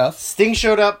okay stuff. Sting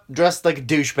showed up dressed like a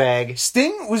douchebag.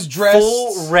 Sting was dressed...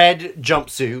 full red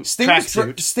jumpsuit.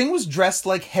 Sting was dressed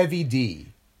like Heavy D.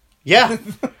 Yeah.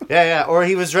 Yeah. Or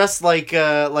he was dressed like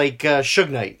Suge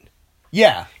Knight.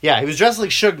 Yeah. Yeah, he was dressed like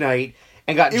Suge Knight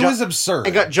and got... It was absurd.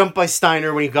 And got jumped by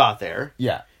Steiner when he got there.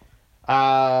 Yeah.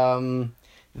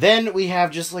 Then we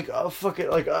have just, like, a fucking...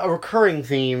 like, a recurring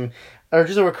theme... or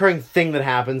just a recurring thing that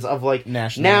happens of, like,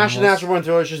 Nash and Natural Born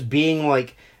Thrillers just being,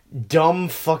 like, dumb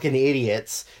fucking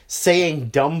idiots saying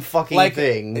dumb fucking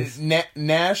things.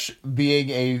 Nash being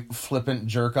a flippant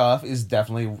jerk-off is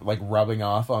definitely, like, rubbing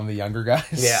off on the younger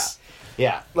guys. Yeah.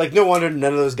 Yeah. Like, no wonder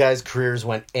none of those guys' careers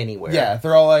went anywhere. Yeah,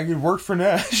 they're all like, it worked for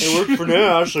Nash. It worked for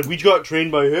Nash. Like, we got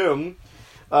trained by him.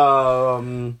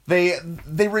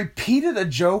 They repeated a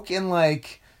joke in,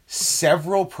 like,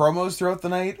 several promos throughout the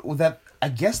night that I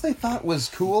guess they thought was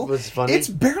cool. Was funny.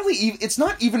 It's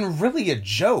not even really a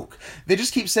joke. They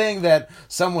just keep saying that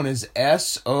someone is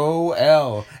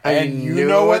SOL. And you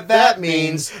know what that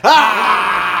means.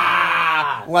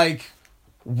 Ah! Like,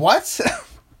 what?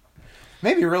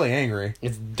 Made me really angry.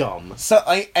 It's dumb. So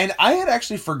I had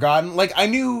actually forgotten, like, I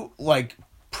knew, like,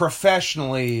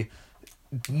 professionally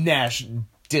Nash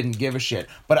didn't give a shit,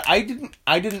 but I didn't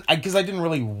because I didn't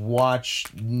really watch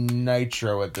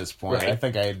Nitro at this point. Right. I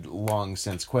think I had long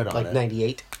since quit on it. Like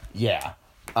 98? Yeah.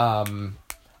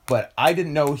 But I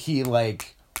didn't know he,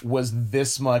 like, was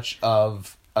this much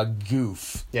of a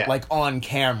goof, like, on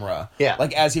camera,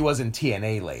 like, as he was in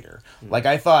TNA later. Like,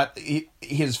 I thought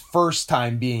his first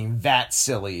time being that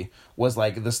silly was,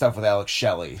 like, the stuff with Alex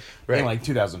Shelley in, like,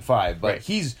 2005. But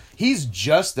he's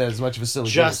just as much of a silly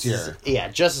goose here. Yeah,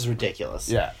 just as ridiculous.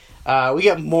 Yeah. We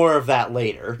get more of that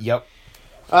later. Yep.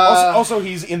 Also,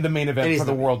 he's in the main event for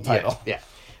the world title. Yeah.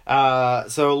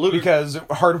 So Luger, because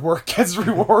hard work gets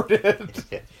rewarded.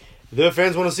 The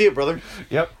fans want to see it, brother.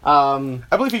 Yep. I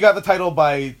believe he got the title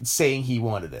by saying he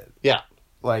wanted it. Yeah.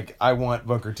 Like, I want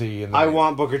Booker T. I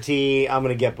want Booker T. I'm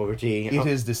gonna get Booker T. It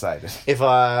is decided. If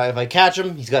I catch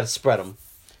him, he's got to spread him.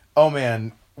 Oh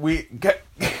man,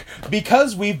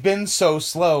 because we've been so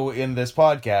slow in this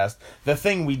podcast, the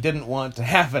thing we didn't want to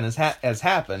happen has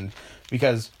happened,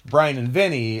 because Brian and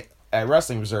Vinny at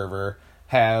Wrestling Observer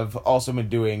have also been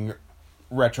doing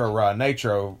Retro Raw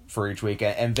Nitro for each week,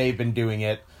 and they've been doing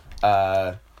it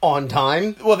on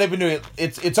time. Well, they've been doing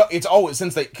it. It's always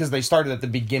because they started at the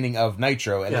beginning of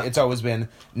Nitro, and it's always been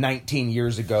 19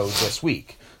 years ago this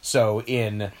week. So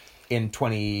in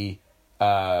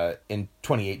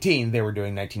 2018 they were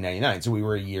doing 1999, so we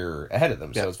were a year ahead of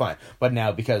them, so it's fine. But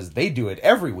now, because they do it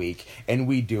every week and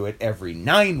we do it every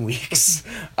 9 weeks,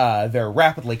 they're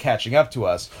rapidly catching up to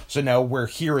us. So now we're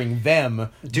hearing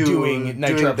them doing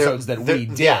Nitro episodes that we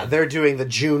did. Yeah, they're doing the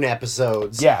June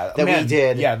episodes. Yeah, that we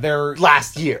did. Yeah, they're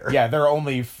last year. Yeah, they're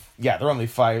only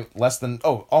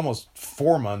almost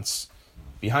 4 months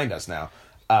behind us now.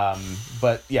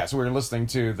 But yeah, so we were listening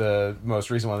to the most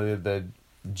recent one, the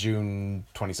June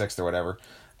 26th or whatever,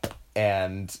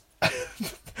 and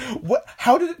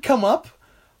how did it come up?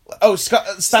 Oh,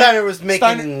 Steiner was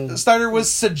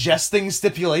suggesting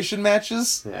stipulation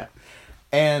matches. Yeah,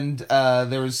 and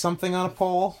there was something on a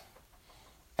poll,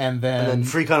 and then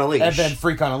Freak on a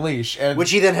Leash,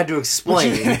 which he then had to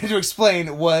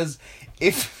explain. Was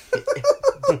if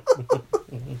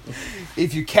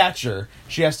if you catch her,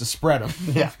 she has to spread them.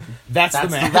 Yeah, that's the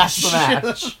match. That's the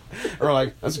match. Or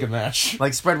like, that's a good match.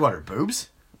 Like spread what, her boobs?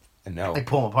 No. Like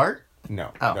pull them apart?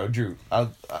 No. No, Drew.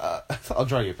 I'll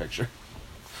draw you a picture.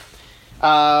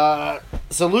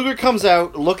 So Luger comes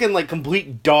out looking like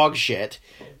complete dog shit,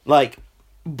 like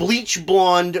bleach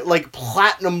blonde, like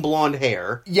platinum blonde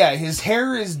hair. Yeah, his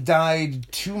hair is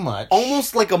dyed too much.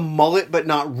 Almost like a mullet, but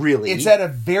not really. It's at a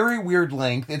very weird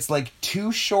length. It's like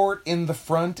too short in the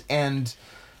front and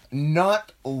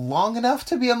not long enough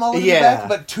to be a mullet in the back,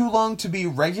 but too long to be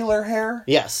regular hair.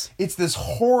 Yes. It's this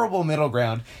horrible middle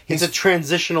ground. It's a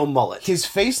transitional mullet. His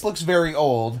face looks very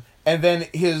old, and then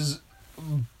his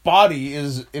body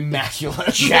is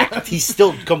immaculate. Jacked. He's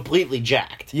still completely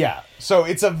jacked. Yeah. So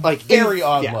it's a very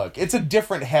odd look. It's a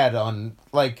different head on,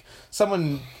 like,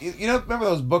 someone... remember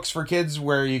those books for kids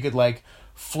where you could, like,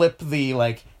 flip the,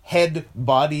 like, head,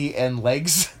 body, and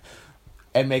legs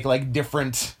and make, like,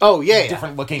 different...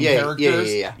 different looking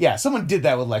characters? Yeah, someone did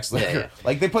that with Lex Luger. Yeah.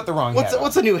 Like, they put the wrong head on.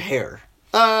 What's a new hair?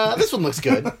 This one looks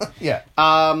good. Yeah.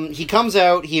 He comes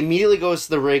out. He immediately goes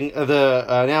to the ring, the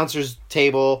announcer's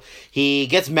table. He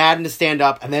gets Madden to stand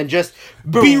up, and then just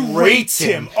berates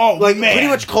him. Oh, like, man! Pretty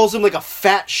much calls him like a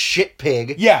fat shit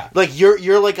pig. Yeah. Like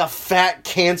you're like a fat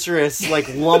cancerous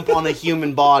like lump on a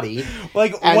human body.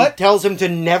 Like, and what? Tells him to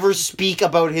never speak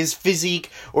about his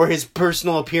physique or his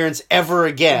personal appearance ever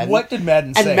again. What did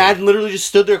Madden say? And Madden literally just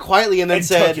stood there quietly and then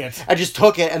said, took it. "I just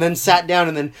took it," and then sat down.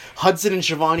 And then Hudson and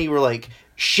Shivani were like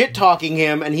shit talking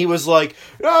him, and he was like,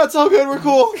 "Oh, it's all good, we're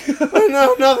cool.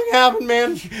 No, nothing happened,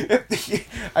 man."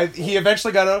 He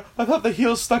eventually got out. I thought the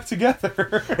heels stuck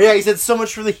together. Yeah, he said so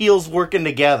much for the heels working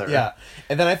together. Yeah,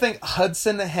 and then I think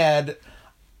Hudson had.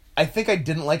 I think I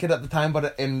didn't like it at the time,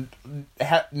 but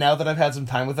now that I've had some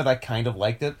time with it, I kind of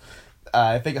liked it.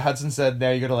 I think Hudson said, "Now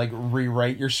you got to like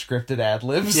rewrite your scripted ad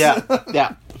libs." Yeah,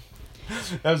 yeah.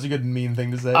 That was a good mean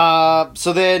thing to say.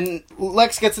 So then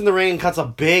Lex gets in the ring and cuts a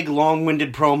big,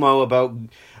 long-winded promo about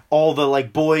all the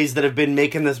like boys that have been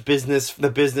making this business,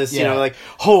 you know, like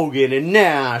Hogan and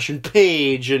Nash and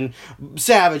Page and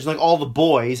Savage, like all the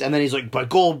boys. And then he's like, "But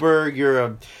Goldberg,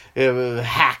 you're a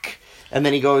hack." And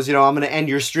then he goes, "I'm going to end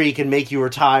your streak and make you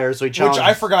retire." So he challenges. Which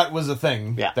I forgot was a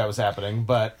thing that was happening.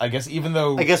 But I guess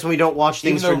when we don't watch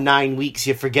things for 9 weeks,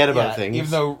 you forget about things.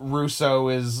 Even though Russo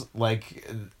is like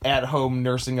at home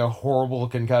nursing a horrible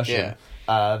concussion,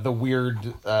 the weird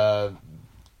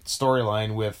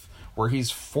storyline with where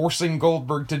he's forcing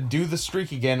Goldberg to do the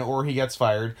streak again, or he gets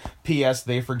fired. P.S.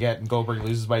 They forget and Goldberg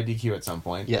loses by DQ at some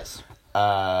point. Yes.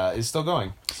 Is still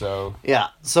going. So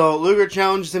so Luger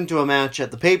challenges him to a match at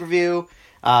the pay-per-view.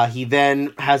 He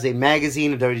then has a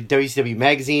magazine, a WCW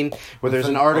magazine, where there's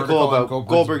an article about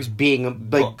Goldberg's being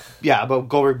about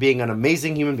Goldberg being an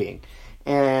amazing human being,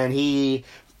 and he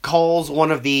calls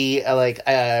one of the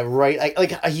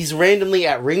he's randomly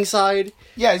at ringside.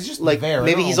 Yeah, he's just like there.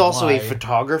 Maybe he's also a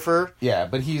photographer. Yeah,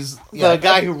 but he's the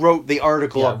guy who wrote the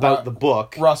article about the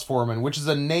book. Ross Foreman, which is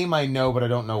a name I know, but I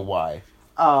don't know why.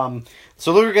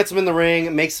 So Luger gets him in the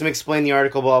ring, makes him explain the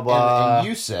article, blah, blah. And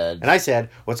you said... And I said,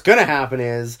 what's going to happen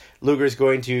is Luger's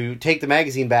going to take the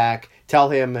magazine back, tell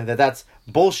him that that's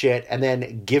bullshit, and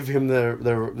then give him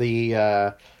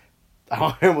the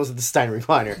I almost said the Stein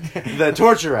recliner. The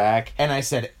torture rack. And I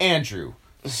said, Andrew,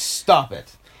 stop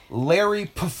it. Larry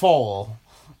Pafol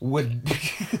would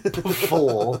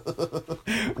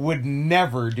would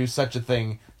never do such a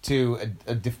thing to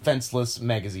a defenseless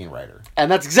magazine writer.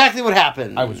 And that's exactly what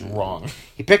happened. I was wrong.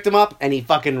 He picked him up and he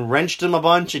fucking wrenched him a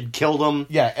bunch and killed him.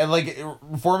 Yeah, and like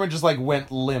Foreman just like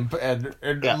went limp and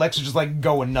Lex was just like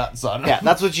going nuts on him. Yeah,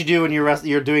 that's what you do when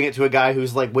you're doing it to a guy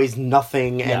who's like weighs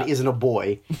nothing and isn't a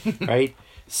boy, right?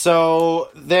 So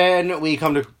then we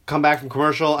come back from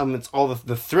commercial, and it's all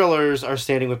the thrillers are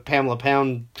standing with Pamela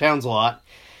Pounds a lot,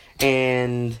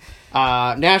 and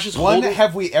Nash is One, holding...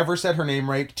 have we ever said her name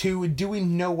right? Two, do we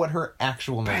know what her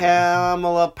actual name is?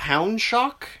 Pamela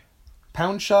Poundshock?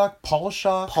 Poundshock?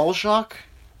 Paulshock? Paulshock?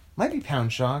 Might be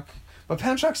Poundshock, but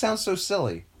Poundshock sounds so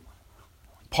silly.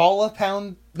 Paula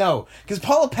Pound? No, because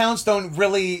Paula Poundstone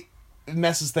really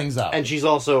messes things up. And she's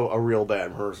also a real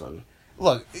bad person.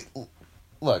 Look,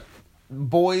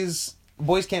 boys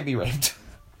can't be raped.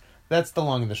 That's the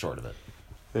long and the short of it.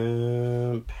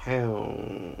 Pamela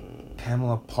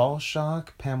Paulshock,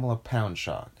 Pamela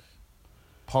Poundshock,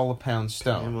 Paula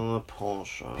Poundstone, Pamela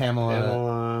Paulshock,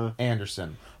 Pamela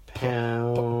Anderson,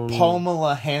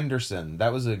 Pamela Henderson.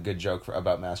 That was a good joke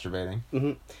about masturbating.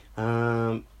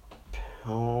 Mm-hmm.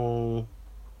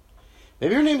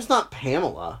 Maybe her name's not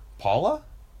Pamela. Paula?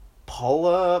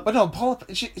 But no,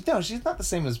 she's not the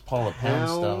same as Paula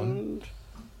Poundstone.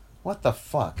 What the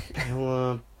fuck?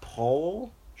 Pamela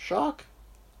Paulshock?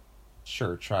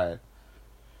 Sure, try it.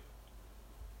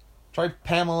 Try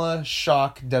Pamela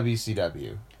Shock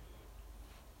WCW.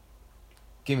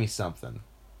 Give me something.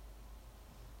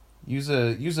 Use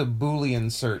a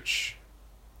Boolean search.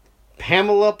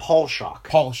 Pamela Paulshock.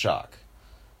 Paulshock.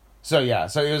 So yeah,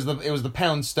 so it was the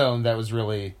Poundstone that was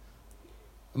really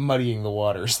muddying the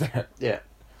waters there. Yeah.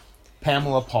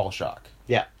 Pamela Paulshock.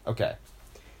 Yeah. Okay.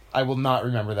 I will not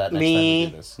remember that next time we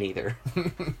do this. Neither.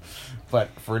 But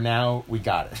for now, we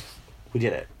got it. We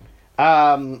did it.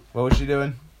 What was she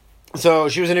doing? So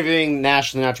she was interviewing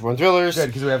Nash in the Natural Born Thrillers. Good,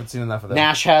 because we haven't seen enough of that.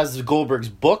 Nash has Goldberg's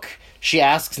book. She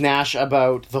asks Nash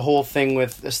about the whole thing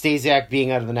with Stasiak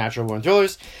being out of the Natural Born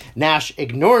Thrillers. Nash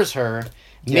ignores her,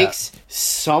 makes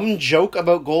some joke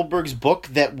about Goldberg's book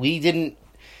that we didn't...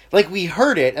 Like, we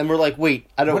heard it, and we're like, wait,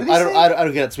 I don't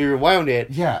get it. So we rewound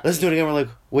it. Yeah. Listen to it again, we're like,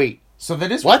 wait. So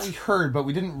that is what we heard, but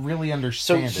we didn't really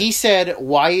understand it. So he said,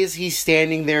 why is he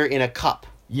standing there in a cup?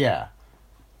 Yeah.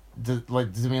 Does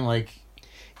it mean like...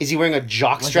 Is he wearing a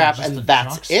jockstrap and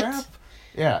that's it?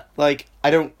 Yeah. Like,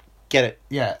 I don't get it.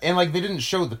 Yeah, and like they didn't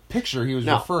show the picture he was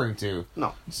referring to.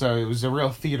 No. So it was a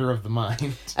real theater of the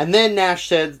mind. And then Nash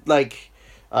said, like,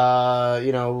 why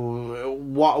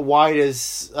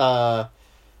does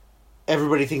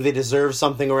everybody think they deserve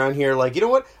something around here? Like, you know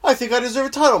what? I think I deserve a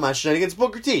title match tonight against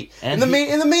Booker T in the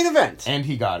main event. And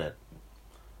he got it.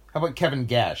 How about Kevin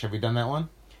Gash? Have we done that one?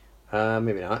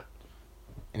 Maybe not.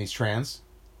 And he's trans.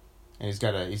 And he's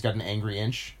got an angry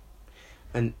inch.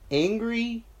 An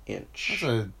angry inch. That's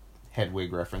a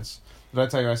Hedwig reference. Did I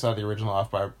tell you I saw the original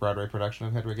off-Broadway production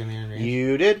of Hedwig and the Angry Inch?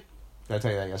 You did. Did I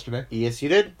tell you that yesterday? Yes, you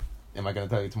did. Am I going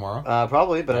to tell you tomorrow?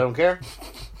 Probably, but I don't care.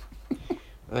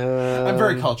 I'm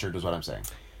very cultured, is what I'm saying.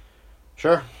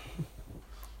 Sure.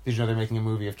 Did you know they're making a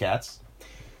movie of Cats?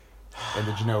 And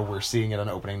did you know we're seeing it on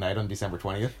opening night on December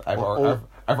 20th? I've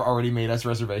already made us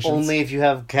reservations. Only if you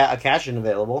have a cash-in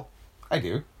available. I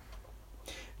do.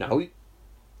 No.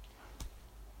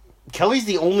 Kelly's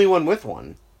the only one with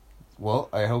one. Well,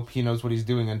 I hope he knows what he's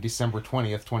doing on December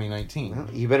 20th, 2019. Well,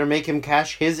 you better make him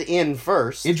cash his in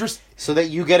first. So that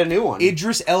you get a new one.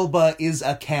 Idris Elba is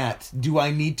a cat. Do I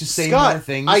need to say Scott, more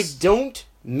things? I don't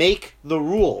make the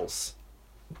rules.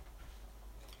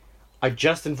 I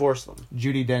just enforce them.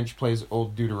 Judi Dench plays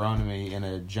Old Deuteronomy in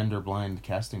a gender-blind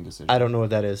casting decision. I don't know what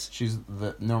that is. She's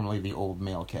normally the old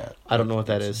male cat. I don't know what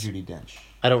that is. Judi Dench.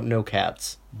 I don't know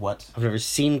cats. What? I've never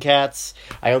seen Cats.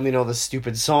 I only know the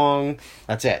stupid song.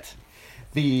 That's it.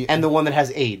 And the one that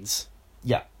has AIDS.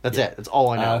 Yeah. That's it. That's all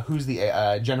I know. Who's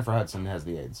the... Jennifer Hudson has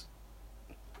the AIDS.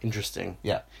 Interesting.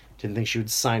 Yeah. Didn't think she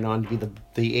would sign on to be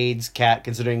the AIDS cat,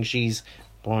 considering she's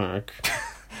black.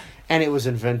 And it was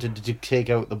invented to take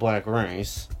out the black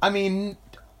race. I mean,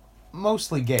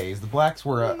 mostly gays. The blacks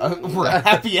were a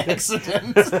happy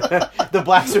accident. The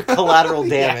blacks are collateral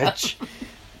damage. Yeah.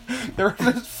 They're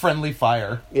friendly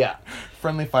fire. Yeah.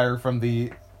 Friendly fire from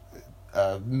the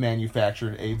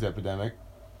manufactured AIDS epidemic.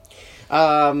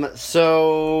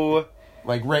 So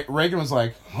Like Reagan was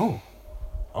like, "Oh,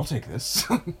 I'll take this."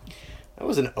 That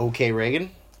was an okay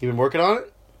Reagan. You been working on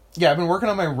it? Yeah, I've been working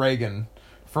on my Reagan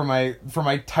for my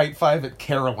tight 5 at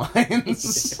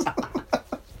Caroline's.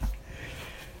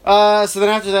 So then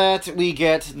after that, we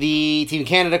get the Team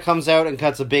Canada comes out and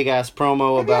cuts a big ass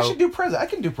promo Maybe about. I should do president. I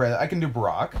can do president. I can do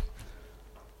Barack.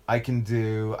 I can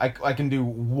do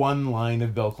one line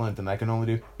of Bill Clinton. I can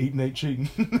only do eating, ain't cheating.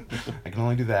 I can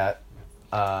only do that.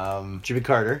 Jimmy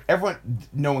Carter.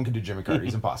 No one can do Jimmy Carter.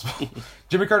 He's impossible.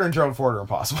 Jimmy Carter and Gerald Ford are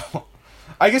impossible.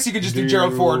 I guess you could just do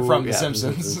Gerald Ford from The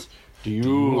Simpsons. Do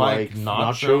you like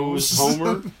nachos,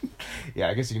 Homer? Yeah,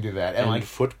 I guess you can do that. And like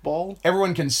football?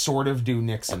 Everyone can sort of do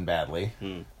Nixon badly.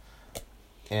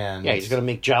 And yeah, he's gonna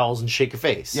make jowls and shake your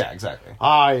face. Yeah, exactly.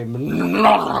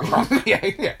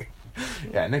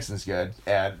 Yeah, Nixon's good.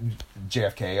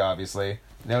 JFK, obviously.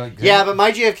 No, yeah, but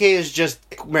my JFK is just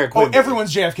Mayor Quimby. Oh,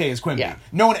 everyone's JFK is Quimby. Yeah.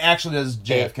 No one actually does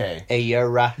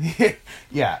JFK.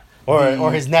 Yeah.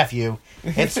 Or his nephew.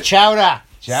 It's Chowder.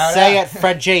 Chowder. Say it,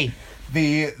 Frenchie.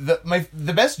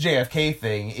 The best JFK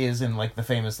thing is in like the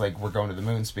famous like we're going to the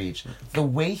moon speech. The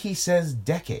way he says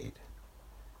decade.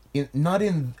 Not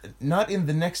in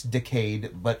the next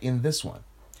decade, but in this one.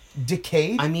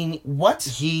 Decade? I mean, what?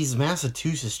 He's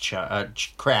Massachusetts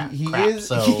crap. He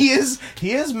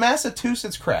is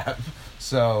Massachusetts crap.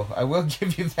 So I will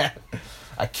give you that.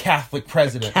 A Catholic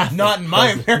president, not in my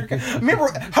America. Remember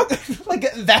how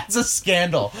that's a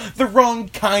scandal. The wrong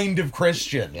kind of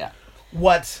Christian. Yeah.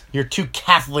 What? You're too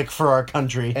Catholic for our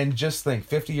country. And just think,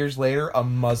 50 years later, a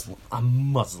Muslim.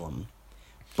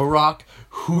 Barack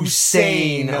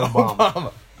Hussein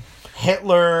Obama.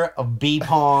 Hitler of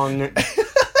B-Pong.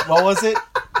 What was it?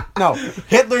 No,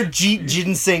 Hitler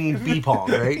Ginseng B-Pong,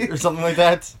 right? Or something like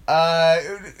that?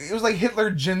 It was like Hitler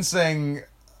Ginseng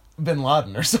Bin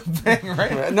Laden or something,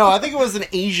 right? No, I think it was an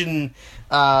Asian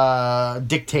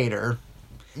dictator.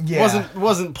 Yeah. It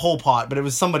wasn't Pol Pot, but it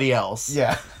was somebody else.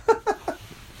 Yeah.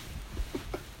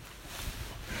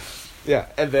 Yeah,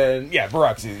 and then,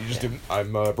 Barack, you just do,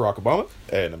 I'm Barack Obama,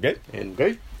 and I'm gay.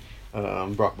 Barack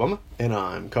Obama, and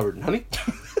I'm covered in honey.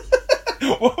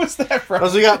 What was that from?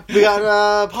 We got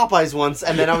Popeyes once,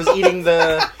 and then I was eating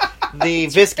the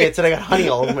biscuits, and I got honey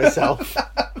all over myself.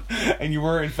 And you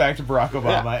were, in fact, Barack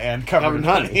Obama and covered in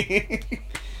honey.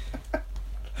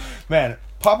 Man,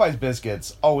 Popeye's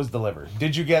biscuits always deliver.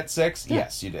 Did you get 6? Yeah.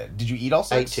 Yes, you did. Did you eat all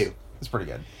 6? I ate 2. That's pretty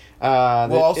good.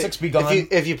 Will all 6 be gone?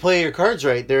 If you play your cards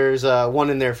right, there's one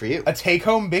in there for you. A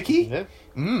take-home Bicky?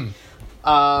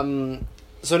 Yeah.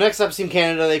 So next up, Team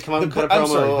Canada, they come out and cut a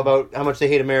promo about how much they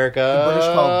hate America.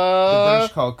 The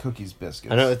British call cookies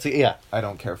biscuits. I know, I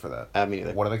don't care for that. Me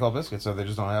neither. What do they call biscuits? So they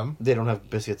just don't have them? They don't have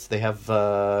biscuits. They have...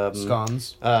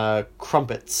 scones?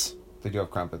 Crumpets. They do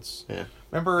have crumpets. Yeah.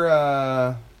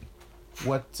 Remember,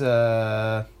 what,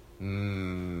 I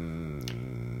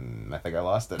think I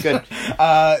lost it. Good.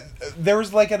 There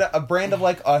was like a brand of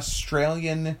like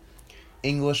Australian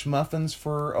English muffins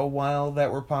for a while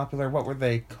that were popular. What were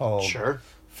they called? Sure.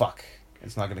 Fuck.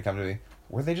 It's not going to come to me.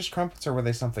 Were they just crumpets or were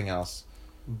they something else?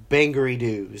 Bangery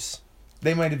Doos.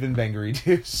 They might have been Bangery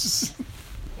Doos.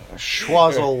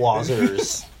 Schwazzle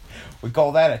Wazzers. We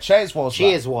call that a cheese wazza.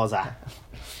 Cheese wazza.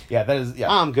 Yeah, that is,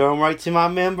 yeah. I'm going right to my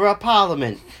Member of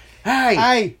Parliament.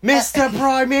 Hey, Mr.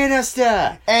 Prime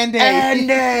Minister!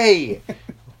 Andy!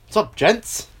 What's up,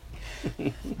 gents?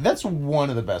 That's one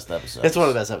of the best episodes. It's one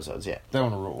of the best episodes, yeah. That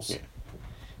one rules.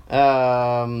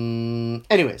 Yeah.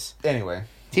 Anyways. Anyway.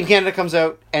 Team Canada comes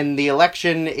out, and the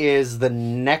election is the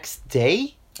next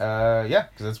day? Yeah,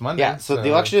 because it's Monday. Yeah, so the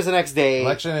election is the next day.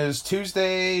 Election is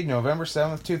Tuesday, November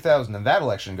 7th, 2000, and that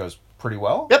election goes pretty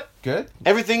well. Yep. Good.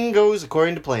 Everything goes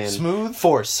according to plan. Smooth.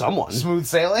 For someone. Smooth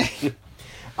sailing.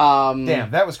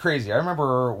 Damn, that was crazy. I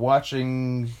remember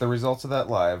watching the results of that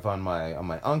live on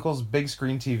my uncle's big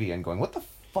screen TV and going, what the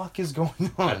fuck is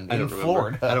going on in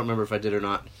Florida? I don't remember if I did or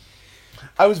not.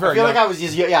 I was very young. I was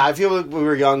just, I feel like we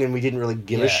were young and we didn't really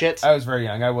give a shit. I was very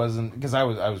young. I wasn't, because I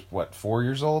was what, 4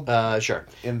 years old? Sure.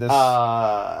 In this,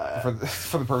 for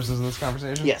the purposes of this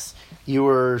conversation? Yes. You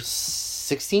were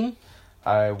 16?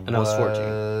 I was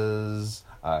 14.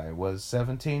 I was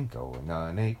 17, going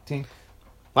on 18.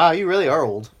 Wow, you really are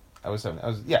old. I was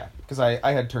 17. Because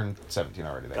I had turned 17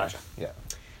 already there. Gotcha. Yeah.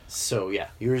 So, yeah,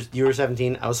 you were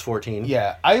 17, I was 14.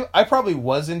 Yeah, I probably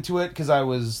was into it because I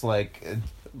was, like...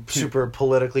 super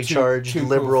politically charged,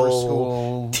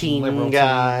 liberal, teen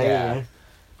guy. Yeah.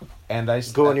 And I...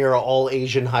 Going to your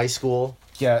all-Asian high school.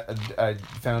 Yeah,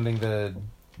 founding the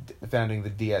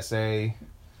DSA...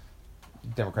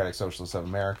 Democratic Socialists of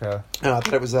America. Oh, I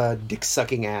thought it was a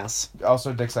dick-sucking ass.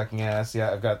 Also dick-sucking ass,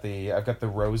 yeah. I've got the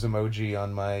rose emoji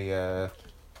on my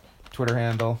Twitter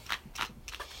handle.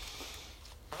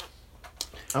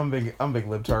 I'm big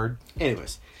libtard.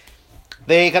 Anyways,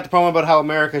 they got the promo about how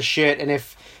America's shit,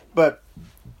 but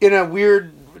in a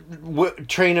weird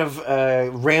train of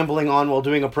rambling on while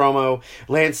doing a promo,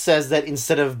 Lance says that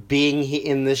instead of being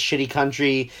in this shitty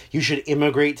country, you should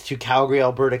immigrate to Calgary,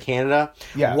 Alberta, Canada.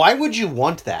 Yeah. Why would you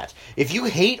want that? If you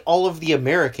hate all of the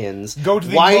Americans, go to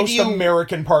the most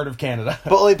American part of Canada.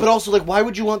 But also, why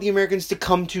would you want the Americans to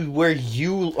come to where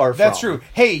you are from? That's true.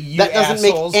 Hey, you that doesn't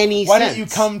assholes, make any why sense. don't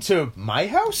you come to my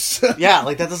house? Yeah,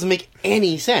 that doesn't make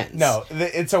any sense. No,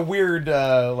 it's a weird,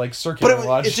 circular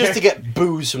logic. It's just to get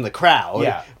boos from the crowd.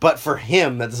 Yeah. But for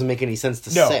him, that doesn't make any sense to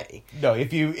say. No,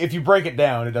 if you break it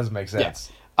down, it doesn't make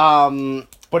sense. Yeah.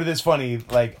 But it is funny,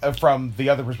 from the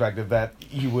other perspective, that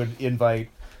you would invite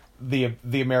the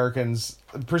Americans,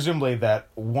 presumably that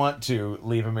want to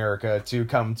leave America, to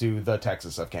come to the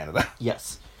Texas of Canada.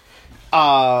 Yes.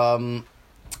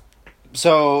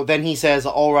 So then he says,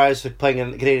 "All rise" for playing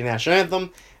a Canadian national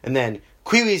anthem, and then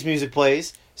Queewee's music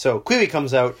plays. So Queewee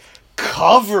comes out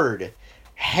covered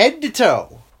head to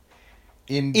toe,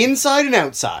 inside and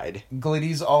outside,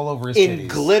 glitties all over his in titties.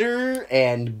 glitter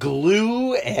and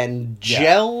glue and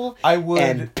gel. I would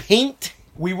and paint.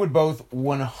 We would both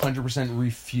 100%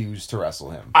 refuse to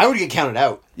wrestle him. I would get counted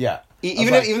out. Yeah.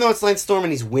 Even though it's Lance Storm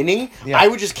and he's winning, I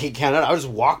would just get counted out. I would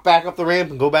just walk back up the ramp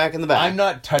and go back in the back. I'm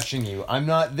not touching you.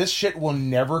 This shit will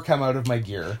never come out of my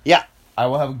gear. Yeah. I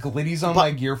will have glitties on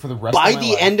my gear for the rest of my life. By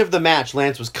the end of the match,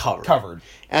 Lance was covered.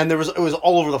 And it was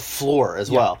all over the floor as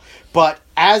well. But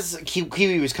as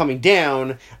Kiwi was coming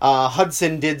down,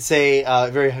 Hudson did say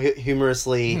very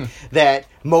humorously that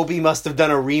Moby must have done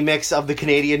a remix of the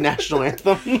Canadian national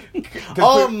anthem.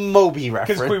 Moby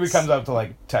reference. Because Kiwi comes up to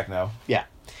techno. Yeah.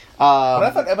 But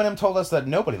I thought Eminem told us that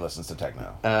nobody listens to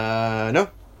techno. No.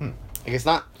 I guess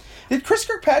not. Did Chris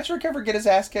Kirkpatrick ever get his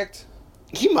ass kicked?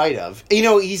 He might have.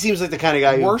 He seems like the kind of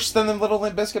guy who... Worse than the Little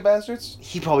Limp Bizkit bastards?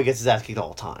 He probably gets his ass kicked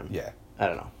all the time. Yeah. I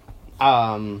don't know.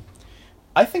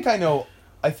 I think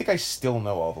I still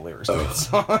know all the lyrics to that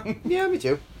song. Yeah, me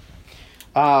too.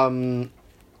 So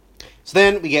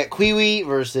then we get Queewee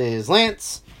versus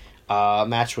Lance.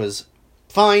 Match was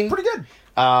fine. Pretty good.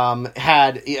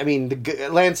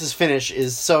 Lance's finish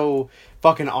is so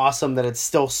fucking awesome that it's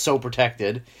still so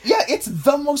protected. Yeah, it's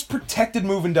the most protected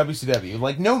move in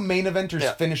WCW. No main eventer's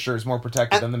finisher is more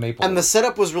protected than the Maple. And the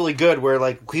setup was really good, where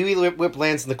Queewee whipped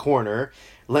Lance in the corner.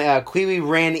 Queewee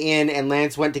ran in, and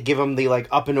Lance went to give him the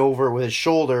up and over with his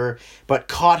shoulder, but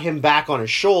caught him back on his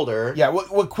shoulder. Yeah,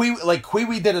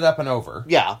 Queewee did it up and over.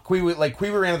 Yeah,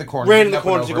 Queewee ran in the corner. Ran in the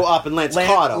corner to go up, and Lance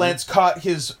caught him. Lance caught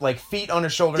his feet on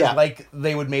his shoulders, like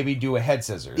they would maybe do a head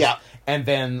scissors. Yeah, and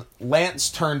then Lance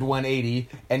turned 180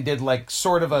 and did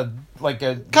sort of a kind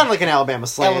of like an Alabama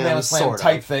Slam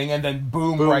type thing, and then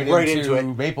boom right into it.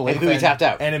 Maple Leaf, and Queewee tapped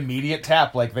out. An immediate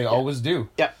tap, like they always do.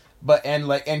 Yeah. But and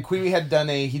Queewee had done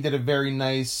he did a very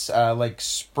nice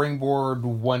springboard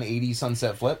 180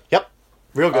 sunset flip. Yep,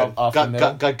 real good. Off the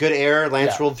middle. Got good air.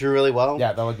 Lance rolled through really well.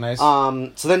 Yeah, that looked nice.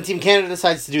 So then Team Canada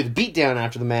decides to do the beatdown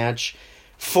after the match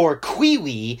for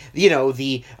Queewee,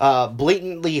 the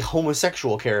blatantly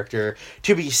homosexual character,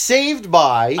 to be saved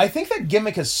by... I think that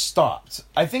gimmick has stopped.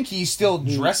 I think he still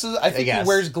dresses... I think he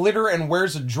wears glitter and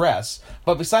wears a dress.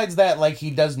 But besides that, he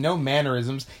does no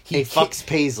mannerisms. He fucks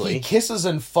Paisley. He kisses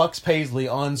and fucks Paisley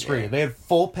on screen. Yeah. They had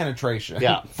full penetration.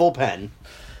 Yeah, full pen.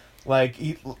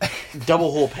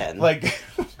 Double hole pen.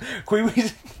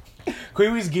 Queewee's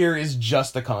gear is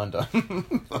just a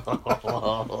condom.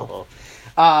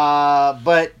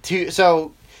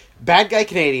 So bad guy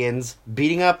Canadians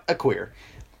beating up a queer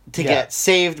to get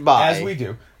saved by, as we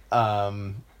do,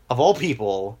 of all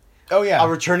people, a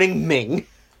returning Ming.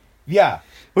 Yeah,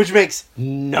 which makes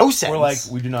no sense.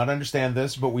 We're we do not understand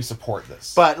this, but we support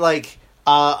this. But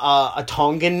a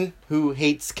Tongan who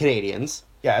hates Canadians.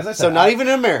 Yeah, as I said, so not even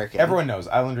an American. Everyone knows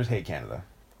Islanders hate Canada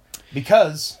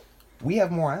because we have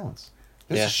more islands.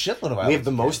 There's a shitload of islands. We have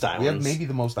the most islands. We have maybe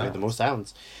the most islands. We have the most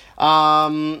islands.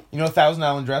 1,000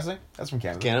 Island dressing? That's from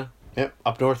Canada. Canada. Yep,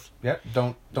 up north. Yep.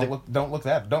 Don't look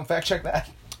that. Don't fact check that.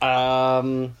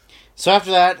 So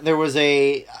after that, there was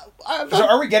a. So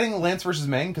are we getting Lance versus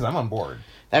Meng? Because I'm on board.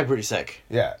 That'd be pretty sick.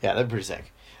 Yeah. Yeah, that'd be pretty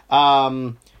sick.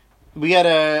 We had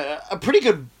a pretty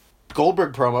good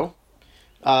Goldberg promo.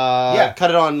 Cut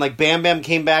it on, Bam Bam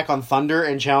came back on Thunder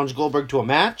and challenged Goldberg to a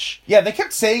match. Yeah, they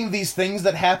kept saying these things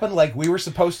that happened we were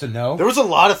supposed to know. There was a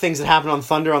lot of things that happened on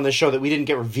Thunder on this show that we didn't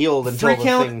get revealed until 3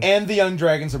 count and the Young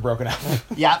Dragons have broken out.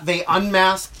 Yeah, they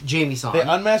unmasked Jamie Son.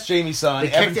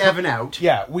 They kicked Evan out.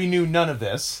 Yeah, we knew none of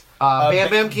this. Bam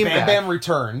Bam came back. Bam Bam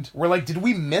returned. We're like, did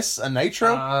we miss a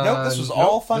Nitro? Nope, this was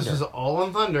all Thunder. This was all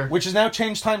on Thunder. Which has now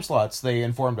changed time slots, they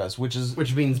informed us, which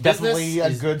means definitely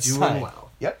business a good is doing sign.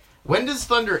 well. Yep. When does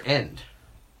Thunder end?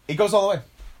 It goes all the way.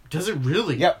 Does it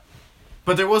really? Yep.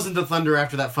 But there wasn't a Thunder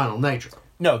after that final Nitro.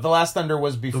 No, the last Thunder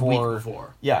was before. The week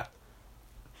before. Yeah.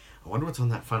 I wonder what's on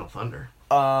that final Thunder.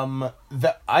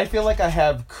 I feel like I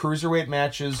have cruiserweight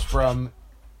matches from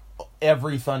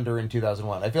every Thunder in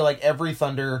 2001. I feel like every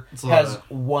Thunder has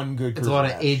one good cruiserweight match. It's a lot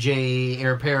of AJ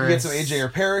Air Paris. You get some AJ Air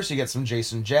Paris, you get some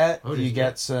Jason Jett, you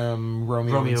get some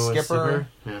Romeo and Skipper.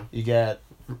 Yeah. You get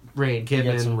Ray and Kidman. You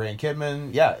get some Ray and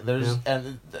Kidman. Yeah, there's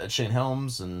and Shane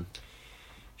Helms, and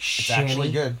it's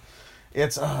actually good.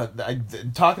 It's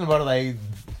talking about it, I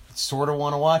sort of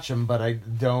want to watch them, but I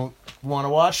don't want to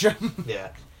watch them. Yeah,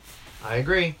 I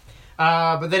agree.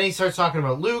 But then he starts talking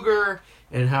about Luger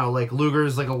and how like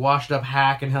Luger's like a washed up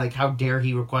hack and how dare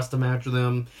he request a match with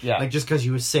him. Yeah. Like just because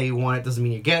you say you want it doesn't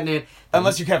mean you're getting it.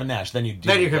 Unless you're Kevin Nash, then you do.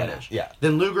 Then you're Kevin Nash. Yeah.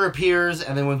 Then Luger appears,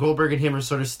 and then when Goldberg and him are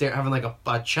sort of having like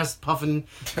a chest puffing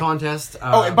contest.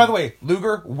 And by the way,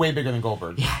 Luger way bigger than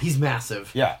Goldberg. Yeah, he's massive.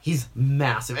 Yeah. He's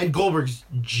massive, and Goldberg's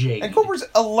jaded. And Goldberg's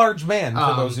a large man,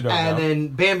 for those who don't know. And then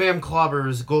Bam Bam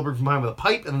clobbers Goldberg from behind with a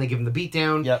pipe, and then they give him the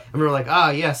beatdown. Yep. And we were like,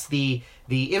 yes, the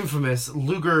infamous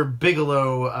Luger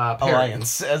Bigelow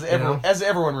alliance, as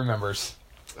everyone remembers.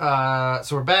 So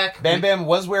we're back. Bam Bam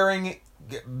was wearing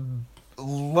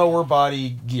lower body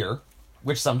gear,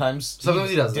 which sometimes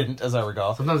he doesn't. Didn't, as I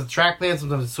recall. Sometimes it's track pants,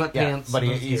 sometimes it's sweatpants. Yeah, but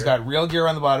he's got real gear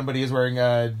on the bottom, but he is wearing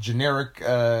a generic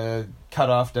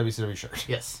cut-off WCW shirt.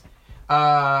 Yes.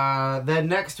 Then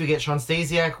next we get Shawn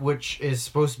Stasiak, which is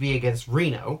supposed to be against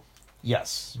Reno.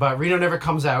 Yes. But Reno never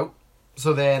comes out.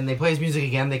 So then they play his music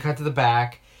again, they cut to the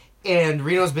back, and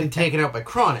Reno's been taken out by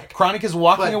Chronic. Chronic is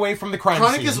walking away from the crime scene.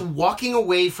 Chronic is walking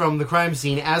away from the crime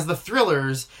scene as the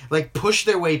Thrillers, like, push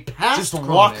their way past Just Chronic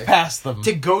walk past them.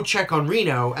 to go check on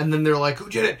Reno, and then they're like, who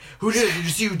did it? Who did it? Did you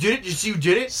see who did it? Did you see who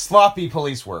did it? Sloppy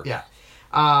police work. Yeah.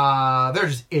 They're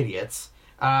just idiots.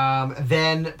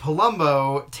 Then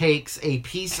Palumbo takes a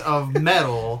piece of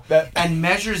metal and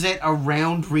measures it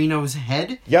around Reno's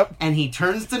head. Yep. And he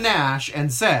turns to Nash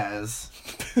and says...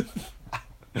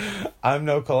 I'm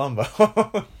no Columbo,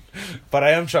 but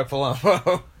I am Chuck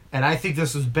Palumbo. And I think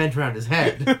this was bent around his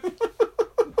head.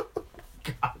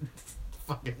 God,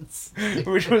 fucking stupid.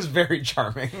 Which was very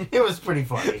charming. It was pretty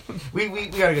funny. We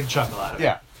got a good chuckle out of it.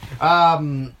 Yeah.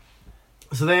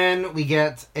 So then we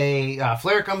get a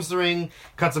Flair comes to the ring,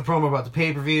 cuts a promo about the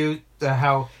pay-per-view,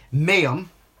 how Mayhem.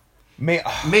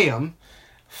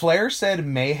 Flair said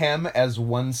mayhem as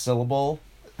one syllable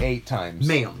 8 times.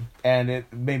 Mayhem. And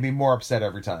it made me more upset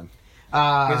every time.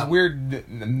 His weird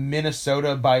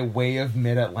Minnesota by way of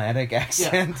mid-Atlantic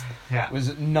accent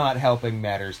was not helping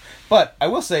matters. But I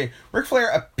will say, Ric Flair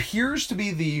appears to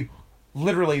be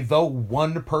literally the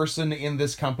one person in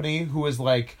this company who is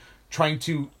like trying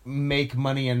to make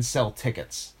money and sell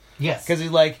tickets. Yes. Because he's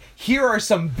like, here are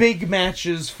some big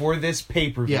matches for this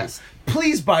pay-per-view. Yes.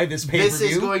 Please buy this pay-per-view. This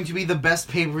is going to be the best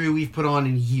pay-per-view we've put on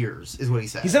in years, is what he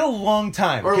said. He said a long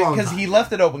time. Because he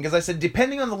left it open. Because I said,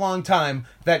 depending on the long time,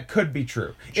 that could be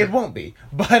true. Sure. It won't be.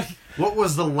 But what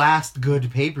was the last good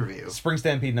pay-per-view? Spring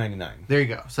Stampede 99. There you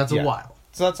go. So that's a while.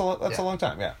 So that's a long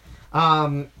time, yeah.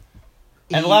 And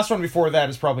the last one before that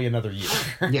is probably another year.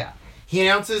 Yeah. He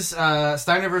announces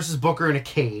Steiner versus Booker in a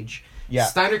cage. Yeah.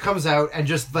 Steiner comes out and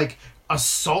just, like,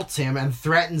 assaults him and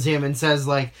threatens him and says,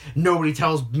 like, nobody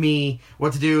tells me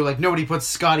what to do. Like, nobody puts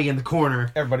Scotty in the corner.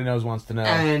 Everybody wants to know.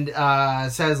 And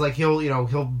says, like,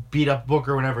 he'll beat up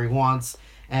Booker whenever he wants.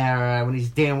 When he's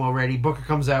damn well ready, Booker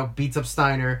comes out, beats up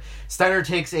Steiner. Steiner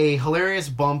takes a hilarious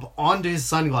bump onto his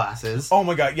sunglasses. Oh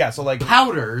my god, yeah, so like...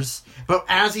 Powders, but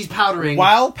as he's powdering...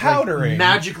 While powdering... Like,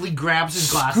 magically grabs his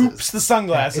glasses. Scoops the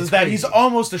sunglasses that he's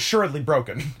almost assuredly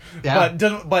broken. Yeah.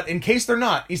 But in case they're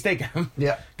not, he's taking them.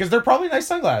 Yeah. Because they're probably nice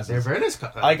sunglasses. They're very nice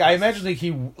sunglasses. Like, I imagine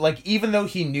even though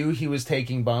he knew he was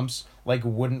taking bumps, like,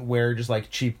 wouldn't wear just, like,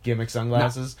 cheap gimmick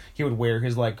sunglasses. No. He would wear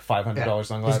his, like, $500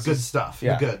 sunglasses. Just good stuff.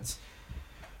 Yeah. The goods.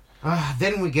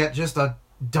 Then we get just a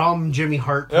dumb Jimmy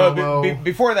Hart promo.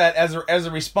 Before that, as a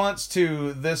response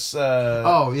to this... this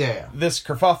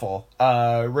kerfuffle,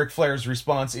 Ric Flair's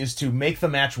response is to make the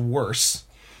match worse.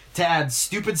 To add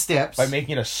stupid steps. By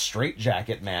making it a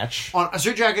straitjacket match. On a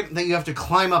straitjacket that you have to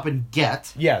climb up and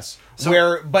get. Yes.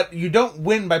 But you don't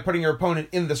win by putting your opponent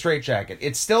in the straitjacket.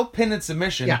 It's still pin and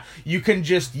submission. Yeah. You can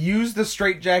just use the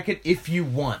straitjacket if you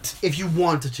want. If you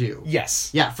want to. Yes.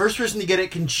 Yeah, first person to get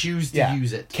it can choose to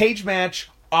use it. Cage match,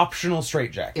 optional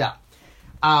straitjacket. Yeah.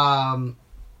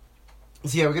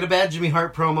 So yeah, we get a bad Jimmy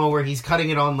Hart promo where he's cutting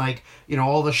it on like, you know,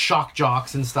 all the shock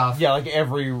jocks and stuff. Yeah, like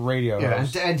every radio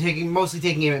host. And mostly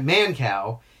taking aim at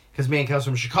Mancow, because Mancow's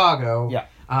from Chicago. Yeah.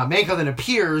 Mancow then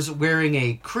appears wearing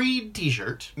a Creed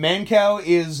t-shirt. Mancow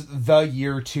is the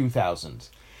year 2000.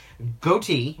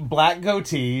 Goatee. Black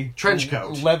goatee. Trench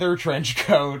coat. Leather trench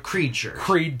coat. Creed shirt.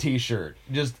 Creed t-shirt.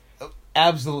 Just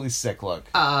absolutely sick look.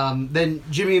 Then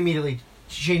Jimmy immediately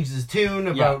changes his tune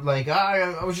about like,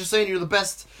 I was just saying you're the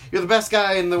best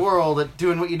guy in the world at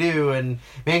doing what you do, and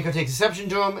Mancow takes exception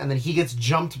to him, and then he gets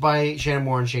jumped by Shannon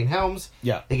Moore and Shane Helms.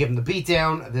 Yeah. They give him the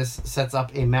beatdown. This sets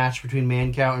up a match between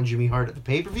Mancow and Jimmy Hart at the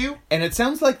pay-per-view. And it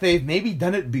sounds like they've maybe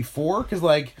done it before, because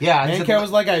like, Mancow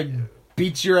was like, I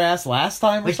beat your ass last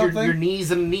time or like something. Your knees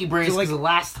and a knee brace So, like, the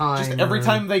last time. Just every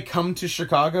time they come to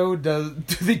Chicago, do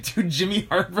they do Jimmy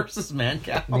Hart versus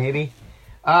Mancow? Maybe.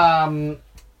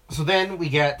 So then we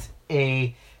get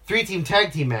a 3-team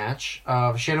tag team match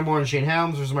of Shannon Moore and Shane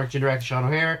Helms versus Mark Jindrak and Sean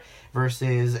O'Hare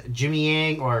versus Jimmy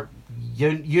Yang or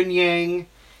Yun Yang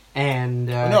and...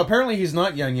 no, apparently he's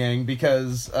not Yun Yang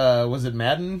because, was it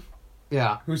Madden?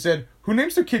 Yeah. Who said, who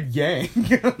names their kid Yang?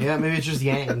 Yeah, maybe it's just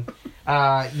Yang.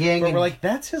 Yang but we're like,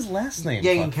 that's his last name.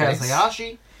 Yang and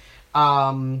Kazuhashi.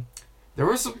 There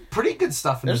was some pretty good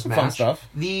stuff in this match. There's some fun stuff.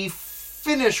 The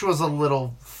finish was a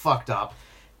little fucked up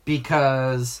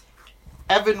because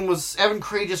Evan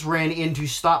Courageous ran in to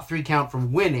stop 3 count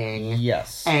from winning.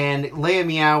 Yes. And Leia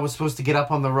Meow was supposed to get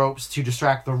up on the ropes to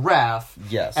distract the ref.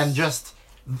 Yes. And just...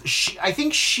 I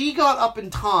think she got up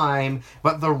in time,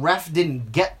 but the ref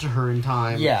didn't get to her in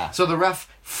time. Yeah. So the ref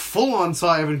full on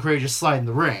saw Evan Courageous slide in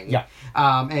the ring. Yeah.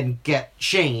 And get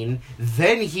Shane.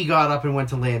 Then he got up and went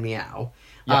to Leia Meow.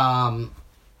 Yeah.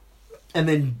 And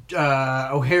then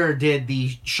O'Hara did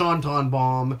the Shanton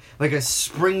bomb, like a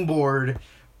springboard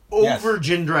over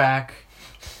Jindrak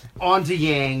onto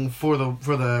Yang for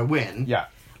the win. Yeah.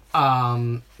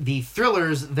 The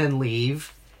Thrillers then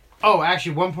leave. Oh,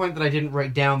 actually, one point that I didn't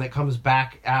write down that comes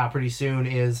back pretty soon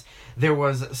is there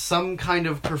was some kind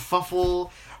of kerfuffle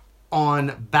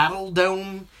on Battle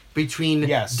Dome between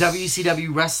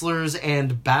WCW wrestlers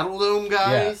and Battle Dome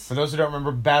guys. Yeah. For those who don't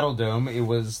remember Battle Dome, it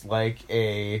was like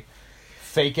a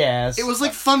fake-ass... It was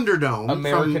like Thunderdome.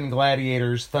 American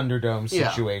Gladiators Thunderdome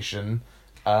situation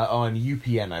on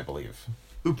UPN, I believe.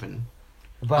 UPN.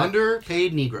 But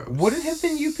Underpaid Negroes. Would it have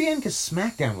been UPN? Because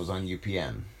SmackDown was on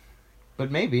UPN. But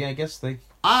maybe, I guess they...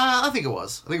 I think it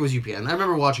was. I think it was UPN. I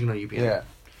remember watching it on UPN.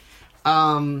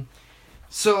 Yeah.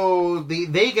 So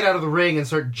they get out of the ring and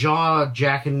start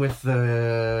jaw-jacking with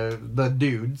the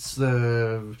dudes,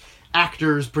 the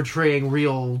actors portraying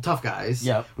real tough guys.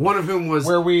 Yep. One of whom was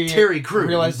Terry Crews.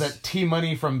 Realized that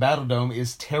T-Money from Battle Dome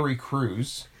is Terry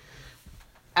Crews.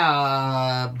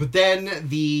 But then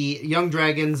the Young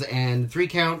Dragons and 3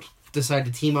 Count decide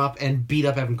to team up and beat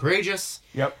up Evan Courageous.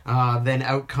 Yep. Then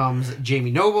out comes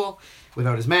Jamie Noble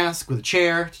without his mask, with a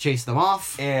chair to chase them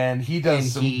off. And he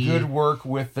does some good work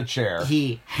with the chair.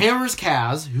 He hammers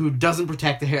Kaz, who doesn't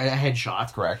protect a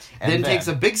headshot. Correct. And then takes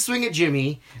a big swing at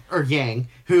Jimmy, or Yang,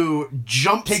 who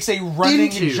takes a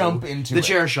running jump into the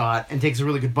chair shot and takes a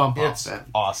really good bump off it.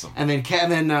 Awesome. And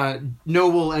then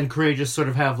Noble and Courageous sort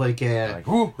of have like a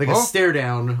stare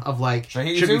down of like,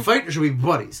 should we fight or should we be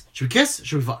buddies? Should we kiss?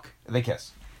 Should we fuck? They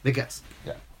kiss. They kiss.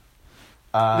 Yeah.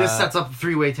 This sets up a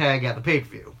 3-way tag at the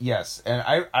pay-per-view. Yes, and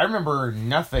I remember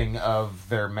nothing of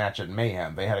their match at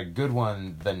Mayhem. They had a good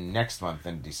one the next month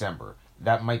in December.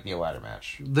 That might be a ladder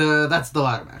match. That's the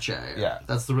ladder match, yeah.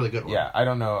 That's the really good one. Yeah, I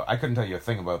don't know. I couldn't tell you a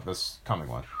thing about this coming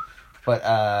one.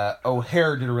 But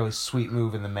O'Hare did a really sweet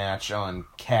move in the match on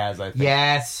Kaz, I think.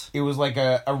 Yes. It was like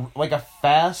a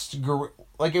fast...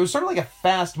 Like, it was sort of like a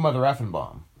fast mother effing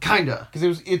bomb. Kinda.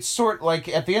 Because it's sort like,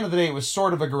 at the end of the day, it was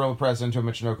sort of a gorilla press into a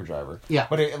Michinoku driver. Yeah.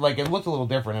 But it looked a little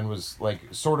different and was like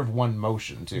sort of one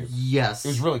motion too. Yes. It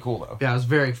was really cool though. Yeah, it was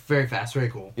very, very fast, very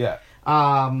cool. Yeah.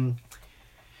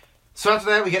 So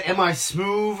after that, we get M.I.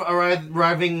 Smooth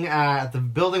arriving at the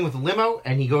building with a limo,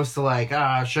 and he goes to like,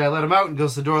 should I let him out? And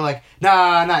goes to the door like,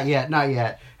 nah, not yet.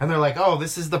 And they're like, oh,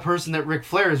 this is the person that Ric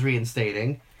Flair is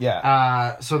reinstating.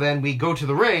 Yeah. So then we go to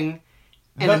the ring.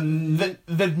 And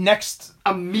the next...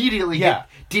 Immediately get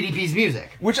DDP's music.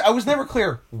 Which I was never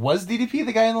clear. Was DDP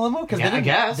the guy in the limo? Because I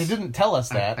guess. They didn't tell us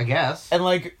that. I guess. And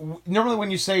like, normally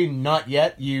when you say not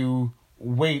yet, you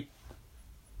wait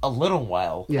a little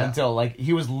while until like,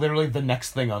 he was literally the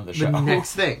next thing on the show. The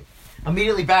next thing.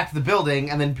 Immediately back to the building,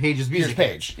 and then Paige's music. Here's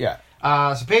Paige,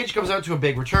 yeah. So Paige comes out to a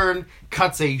big return,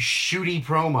 cuts a shooty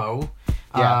promo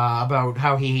about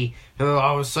how he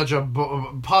was such a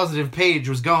positive. Paige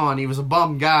was gone. He was a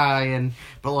bum guy,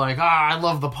 but like, I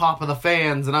love the pop of the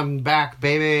fans, and I'm back,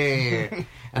 baby.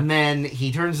 And then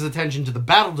he turns his attention to the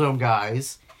Battle Dome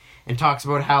guys and talks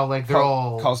about how, like,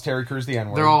 calls Terry Crews the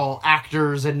N-word. They're all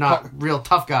actors and not real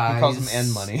tough guys. He calls them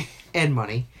N-money.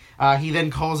 N-money. He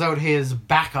then calls out his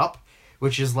backup,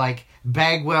 which is, like,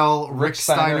 Bagwell, Rick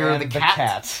Steiner, and the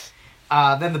cat.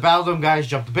 Then the Battle Dome guys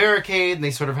jump the barricade, and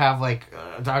they sort of have, like,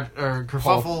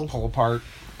 kerfuffle. Pull apart.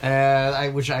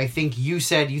 Which I think you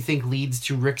said you think leads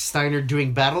to Rick Steiner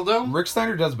doing Battle Dome? Rick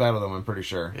Steiner does Battle Dome, I'm pretty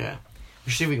sure. Yeah.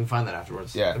 We should see if we can find that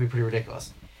afterwards. Yeah. That'd be pretty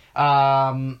ridiculous.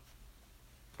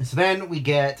 So then we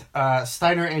get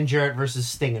Steiner and Jarrett versus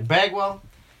Sting and Bagwell.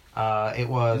 It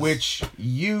was... Which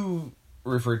you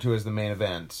referred to as the main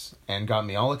event, and got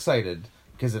me all excited,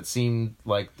 because it seemed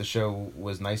like the show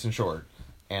was nice and short,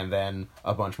 and then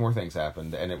a bunch more things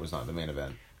happened, and it was not the main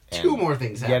event. And two more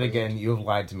things happened. Yet again, you have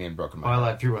lied to me and broken my heart. I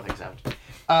lied. 3 more things happened.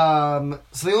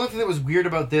 So the only thing that was weird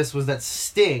about this was that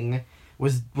Sting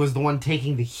was the one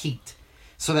taking the heat.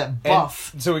 So that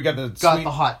Buff so we got the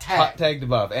hot tag. Hot tag to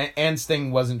Buff. And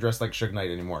Sting wasn't dressed like Suge Knight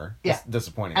anymore. Yeah. It's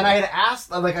disappointing. And I had asked,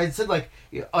 like, I said,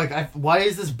 why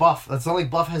is this Buff? It's not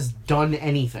like Buff has done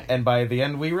anything. And by the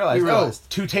end, we realized,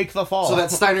 to take the fall. So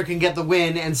that Steiner can get the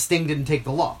win and Sting didn't take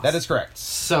the loss. That is correct.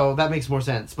 So that makes more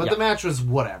sense. But the match was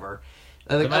whatever.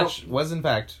 The match was, in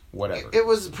fact, whatever. It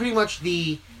was pretty much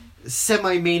the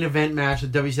semi-main event match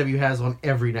that WCW has on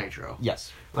every Nitro.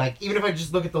 Yes. Like, even if I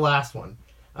just look at the last one,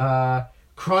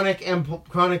 Chronic and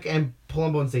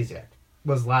Palumbo and Stasiak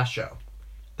was last show.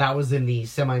 That was in the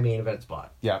semi-main event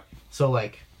spot. Yeah. So,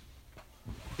 like,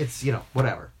 it's,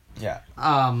 whatever. Yeah.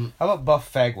 How about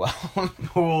Buff Fagwell?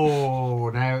 Oh,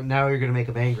 now you're gonna make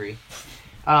him angry.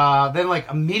 Then, like,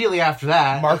 immediately after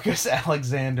that... Marcus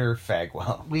Alexander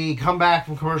Fagwell. We come back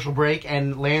from commercial break,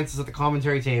 and Lance is at the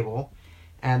commentary table,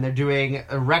 and they're doing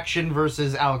Erection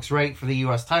versus Alex Wright for the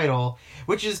U.S. title,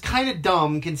 which is kind of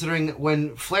dumb, considering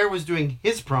when Flair was doing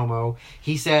his promo,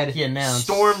 he announced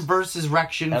Storm versus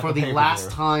Erection for the last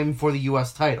time for the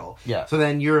U.S. title. Yeah. So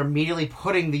then you're immediately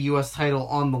putting the U.S. title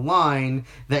on the line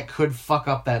that could fuck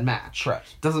up that match.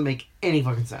 Correct. Doesn't make any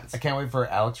fucking sense. I can't wait for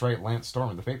Alex Wright, Lance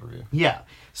Storm at the pay-per-view. Yeah.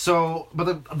 So,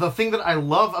 but the thing that I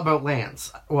love about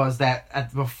Lance was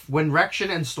that when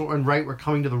Rection and Wright were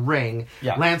coming to the ring,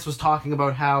 Lance was talking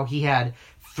about how he had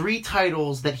 3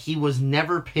 titles that he was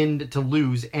never pinned to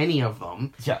lose any of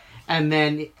them. Yeah. And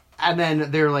then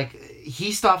they're like,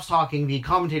 he stops talking, the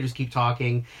commentators keep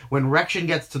talking. When Rection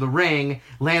gets to the ring,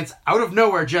 Lance, out of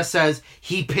nowhere, just says,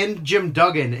 he pinned Jim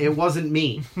Duggan. It wasn't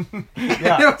me.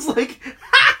 Yeah. And I was like...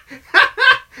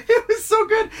 It was so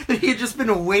good that he had just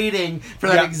been waiting for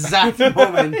that exact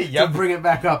moment to bring it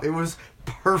back up. It was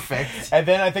perfect. And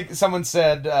then I think someone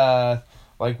said,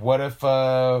 what if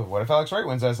Alex Wright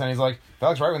wins this? And he's like, if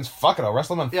Alex Wright wins, fuck it, I'll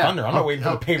wrestle him on Thunder. I'm not waiting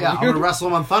for the pay-per-view. Yeah, I'm going to wrestle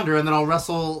him on Thunder, and then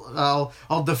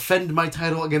I'll defend my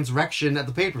title against Rection at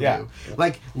the pay-per-view. Yeah.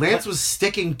 Like, Lance was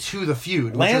sticking to the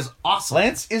feud, which is awesome.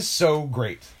 Lance is so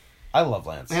great. I love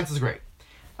Lance. Lance is great.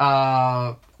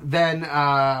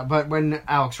 But when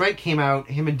Alex Wright came out,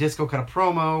 him and Disco cut a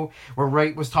promo where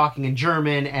Wright was talking in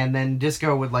German, and then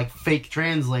Disco would, like, fake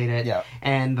translate it. Yeah.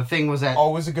 And the thing was that...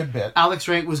 Always a good bit. Alex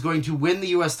Wright was going to win the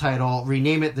U.S. title,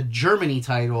 rename it the Germany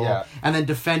title, and then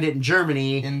defend it in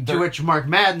Germany, to which Mark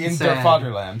Madden said... In their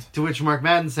fatherland. To which Mark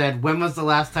Madden said, when was the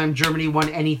last time Germany won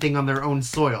anything on their own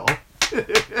soil?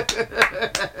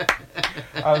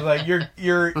 I was like, you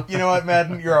know what,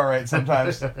 Madden? You're alright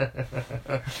sometimes. This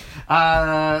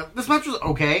match was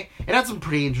okay. It had some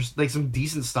pretty interesting, like, some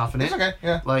decent stuff in it. It's okay,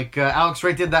 yeah. Like, Alex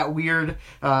Wright did that weird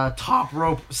top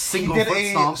rope single foot stomp. He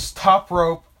did a top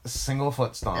rope single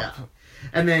foot stomp. Yeah.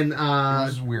 And then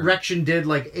Rection did,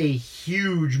 like, a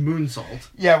huge moonsault.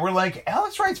 Yeah, we're like,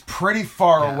 Alex Wright's pretty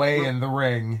far away in the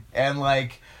ring, and,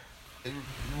 like...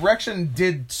 Rection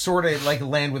did sort of like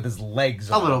land with his legs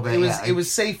on. A little bit. It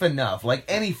was safe enough. Like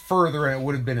any further, it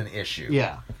would have been an issue.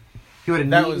 Yeah, he would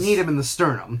have need him in the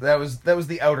sternum. That was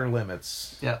the Outer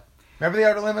Limits. Yeah, remember the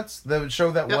Outer Limits, the show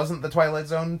that wasn't the Twilight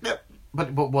Zone. Yep.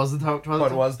 But was the Twilight Zone?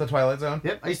 But was the Twilight Zone?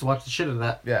 Yep. I used to watch the shit out of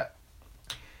that. Yeah.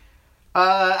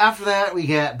 After that, we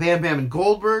get Bam Bam and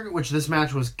Goldberg, which this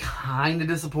match was kind of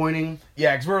disappointing.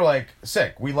 Yeah, because we were like,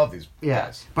 sick. We love these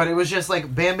guys. But it was just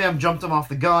like Bam Bam jumped him off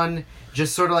the gun,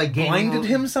 just sort of like blinded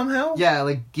him somehow? Yeah,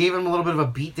 like gave him a little bit of a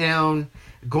beatdown.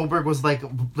 Goldberg was like,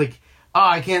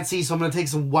 I can't see, so I'm going to take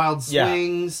some wild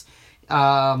swings.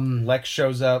 Lex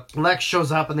shows up.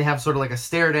 And they have sort of like a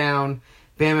stare down.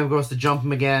 Bam Bam goes to jump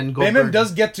him again. Bam Bam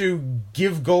does get to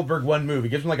give Goldberg one move. He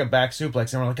gives him like a back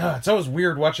suplex, and we're like, it's always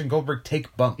weird watching Goldberg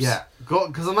take bumps. Yeah,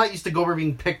 because I'm not used to Goldberg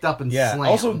being picked up and slammed.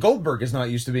 Also, Goldberg is not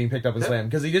used to being picked up and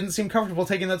slammed, because he didn't seem comfortable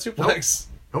taking that suplex.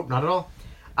 Nope, not at all.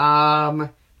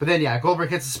 But then, Goldberg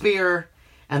hits a spear,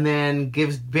 and then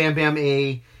gives Bam Bam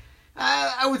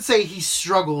I would say he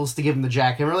struggles to give him the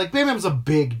jackhammer. Like, Bam Bam's a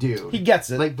big dude. He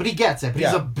gets it. Like, but he gets it. But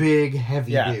he's a big,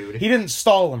 heavy dude. He didn't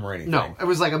stall him or anything. No, it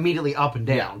was like immediately up and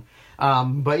down.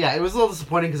 But yeah, it was a little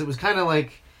disappointing because it was kind of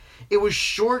like, it was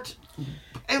short.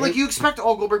 And like, you expect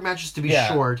all Goldberg matches to be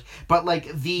short, but like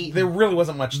there really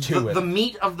wasn't much to it. The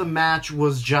meat of the match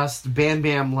was just Bam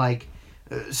Bam like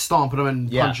stomping him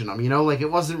and punching him. You know, like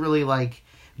it wasn't really like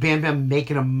Bam Bam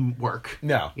making him work.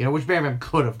 No, you know, which Bam Bam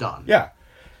could have done. Yeah,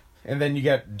 and then you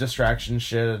get distraction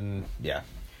shit and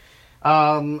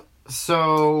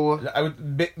So I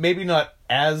would maybe not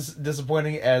as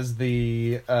disappointing as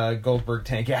the Goldberg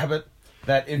Tank Abbott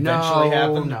that eventually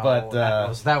happened, but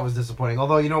that was disappointing.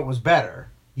 Although you know it was better.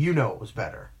 You know it was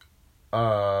better.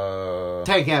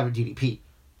 Tank Abbott DDP.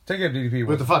 Tank Abbott DDP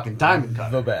with the fucking diamond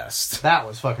cutter. The best. That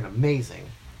was fucking amazing.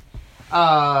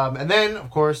 And then of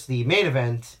course the main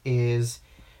event is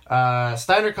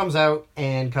Steiner comes out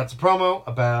and cuts a promo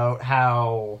about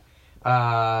how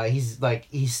he's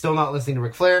still not listening to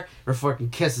Ric Flair. Ric Flair can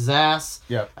kiss his ass.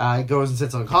 Yep. He goes and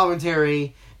sits on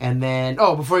commentary, and then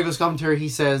before he goes commentary, he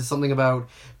says something about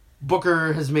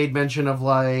Booker has made mention of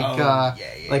like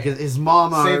his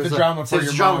mama. Save the drama for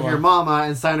your mama.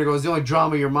 And Steiner goes, the only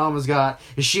drama your mama's got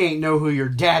is she ain't know who your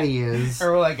daddy is.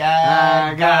 Or we're like,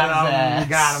 got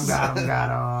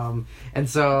him. And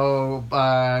so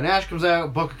Nash comes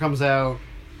out, Booker comes out.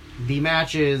 The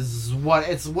match is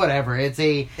whatever. It's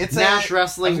Nash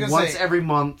wrestling once every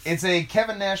month. It's a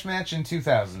Kevin Nash match in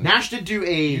 2000. Nash did do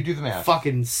the match.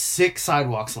 Fucking sick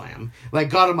sidewalk slam. Like,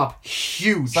 got him up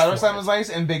huge. Sidewalk slam was nice,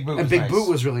 and Big Boot was nice. And Big Boot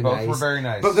was really nice. Both were very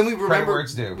nice. But then we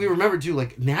remember too,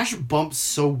 like, Nash bumps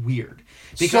so weird.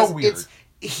 Because it's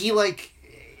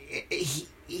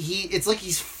like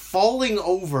he's falling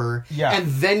over and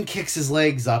then kicks his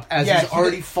legs up as he's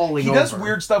already falling over. He does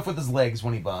weird stuff with his legs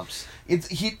when he bumps.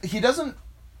 He doesn't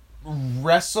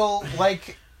wrestle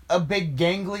like a big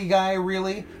gangly guy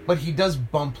really, but he does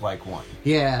bump like one.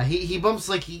 Yeah, he bumps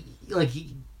like he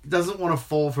doesn't want to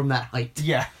fall from that height.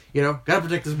 Yeah. You know, gotta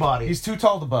protect his body. He's too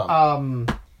tall to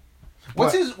bump.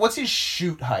 What's his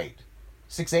shoot height?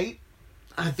 6'8"?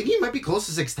 I think he might be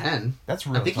close to 6'10". That's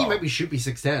really tall. I think he might be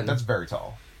 6'10". That's very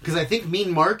tall. Because I think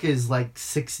Mean Mark is like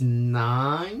 6'9",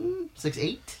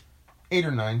 6'8". 8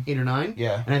 or 9. 8 or 9?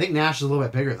 Yeah. And I think Nash is a little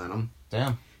bit bigger than him.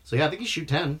 Damn. So yeah, I think he shoot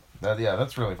 10.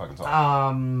 That's really fucking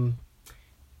tall.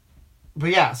 But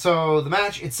yeah, so the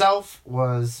match itself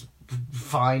was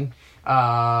fine.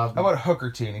 How about Hooker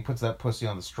T and he puts that pussy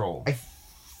on the stroll? I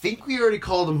think we already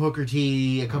called him Hooker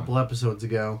T a couple episodes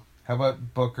ago. How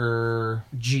about Booker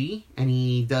G and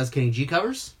he does Kenny G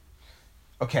covers?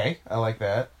 Okay, I like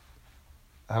that.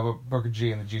 How about Booker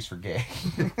G and the G's for gay?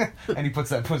 And he puts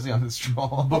that pussy on the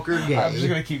stroll. Booker gay. I'm just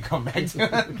going to keep coming back to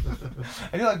it.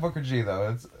 I do like Booker G,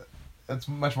 though. It's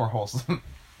much more wholesome.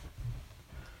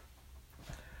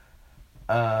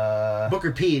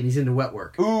 Booker P and he's into wet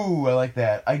work. Ooh, I like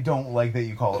that. I don't like that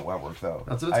you call it wet work, though.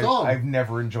 That's what it's called. I've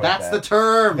never enjoyed that. That's the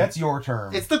term. That's your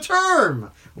term. It's the term.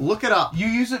 Look it up. You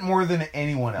use it more than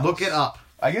anyone else. Look it up.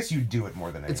 I guess you do it more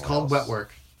than anyone else. It's called wet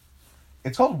work.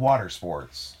 It's called water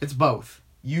sports. It's both.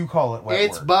 You call it wet work.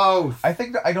 It's both. I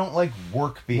think that I don't like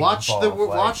work being involved.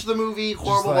 Watch the movie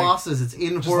Horrible Bosses. It's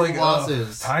in Horrible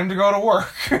Bosses. Time to go to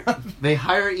work. They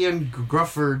hire Ian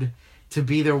Grufford to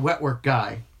be their wet work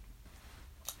guy.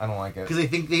 I don't like it. Because they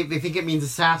think it means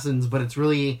assassins, but it's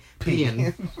really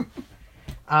peeing.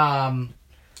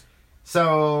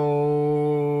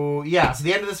 So the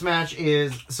end of this match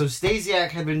is... So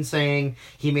Stasiak had been saying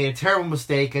he made a terrible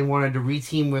mistake and wanted to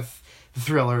reteam with the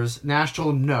Thrillers. Nash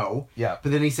told him no. Yeah.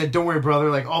 But then he said, don't worry, brother.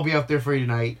 Like, I'll be out there for you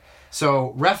tonight.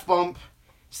 So, ref bump.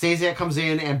 Stasiak comes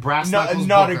in and brass knuckles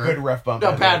Not Booker. A good ref bump.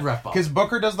 No, bad ref bump. Because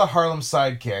Booker does the Harlem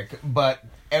sidekick, but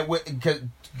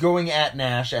going at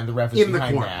Nash and the ref is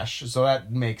behind Nash. So that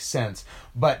makes sense.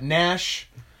 But Nash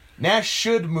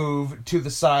should move to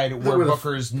the side where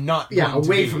Booker's not going to be.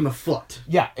 Away from the foot.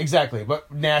 Yeah, exactly.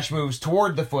 But Nash moves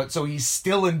toward the foot, so he's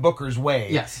still in Booker's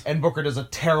way. Yes. And Booker does a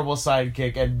terrible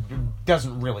sidekick and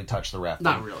doesn't really touch the ref.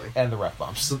 Not really. And the ref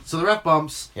bumps. So the ref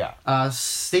bumps. Yeah.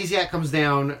 Stasiak comes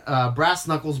down, brass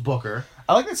knuckles Booker.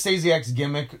 I like that Stasiak's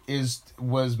gimmick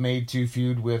was made to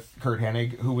feud with Kurt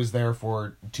Hennig, who was there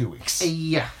for 2 weeks.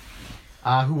 Yeah.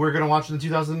 Who we're going to watch in the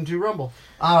 2002 Rumble.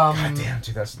 God damn,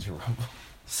 2002 Rumble.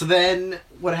 So then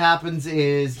what happens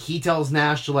is he tells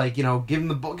Nash to, like, you know, give him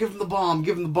the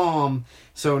bomb.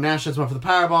 So Nash sets him up for the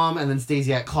powerbomb, and then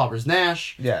Stasiak clobbers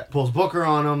Nash. Yeah. Pulls Booker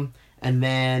on him, and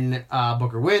then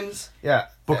Booker wins. Yeah.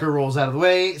 Booker rolls out of the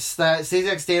way.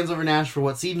 Stasiak stands over Nash for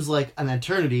what seems like an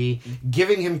eternity,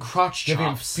 giving him crotch chops. Giving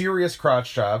him furious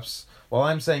crotch chops. Well,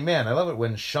 I'm saying, man, I love it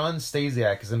when Sean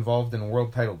Stasiak is involved in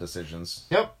world title decisions.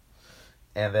 Yep.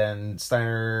 And then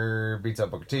Steiner beats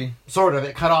up Booker T. Sort of.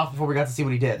 It cut off before we got to see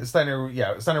what he did. Steiner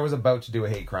was about to do a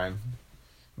hate crime.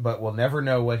 But we'll never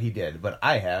know what he did. But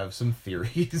I have some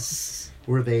theories.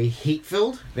 Were they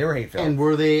hate-filled? They were hate-filled. And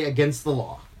were they against the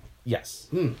law? Yes.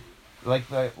 Hmm. Like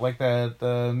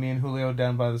the me and Julio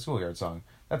Down by the Schoolyard song.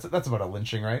 That's about a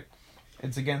lynching, right?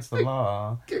 It's against the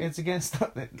law. It's against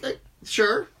the...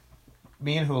 Sure.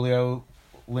 Me and Julio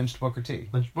lynched Booker T.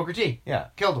 Lynched Booker T. Yeah.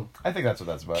 Killed him. I think that's what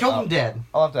that's about. Killed him dead.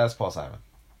 I'll have to ask Paul Simon.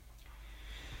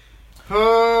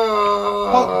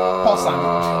 Paul Simon.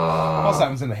 Paul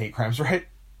Simon's in the hate crimes, right?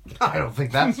 I don't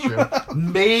think that's true.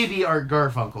 Maybe Art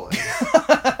Garfunkel is.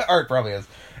 Art probably is.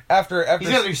 After He's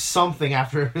got to do something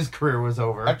after his career was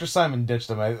over. After Simon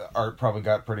ditched him, Art probably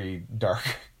got pretty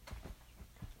dark.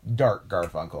 Dark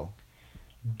Garfunkel.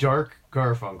 Dark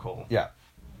Garfunkel. Yeah.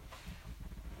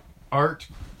 Art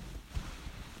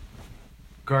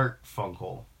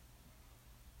Garfunkel.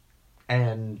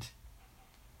 And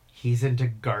he's into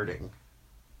guarding.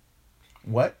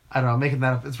 What? I don't know, I'm making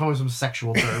that up. It's probably some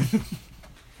sexual term.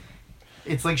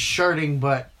 It's like sharding,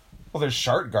 but... Well, there's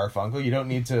Shart Garfunkel. You don't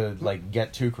need to,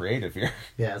 get too creative here.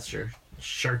 Yeah, that's true.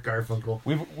 Shart Garfunkel.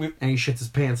 We've and he shits his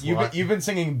pants a lot. You've been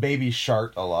singing Baby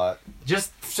Shart a lot.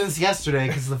 Just since yesterday,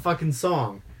 because of the fucking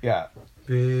song. Yeah.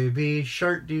 Baby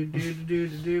Shark, do,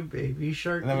 Baby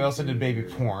Shark. And then we also did Baby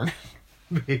Porn.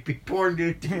 Baby Porn,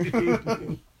 do.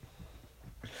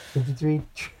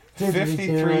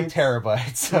 53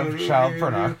 terabytes of child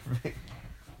pornography.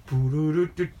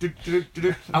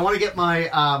 I want to get my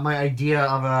idea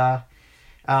of a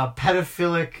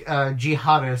pedophilic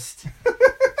jihadist.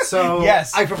 So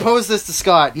yes, I proposed this to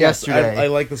Scott yesterday. I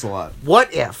like this a lot.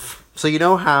 What if? So you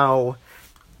know how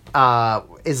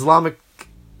Islamic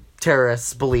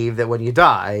terrorists believe that when you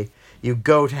die, you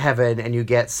go to heaven and you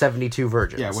get 72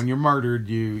 virgins. Yeah, when you're martyred,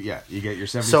 you get your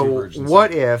 72 virgins. So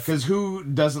what if... Because who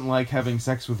doesn't like having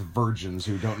sex with virgins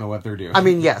who don't know what they're doing? I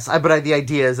mean, yes, but the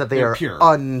idea is that they're pure.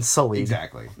 Unsullied.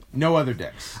 Exactly. No other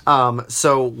dicks.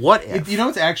 So what if... You know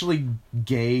it's actually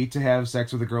gay to have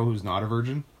sex with a girl who's not a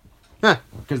virgin? Huh.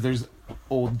 Because there's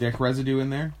old dick residue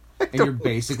in there. And you're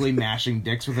basically mashing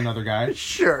dicks with another guy?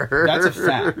 Sure. That's a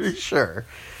fact. Sure.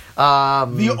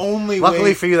 The only luckily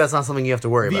way, for you, that's not something you have to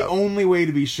worry about. The only way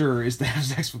to be sure is to have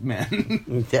sex with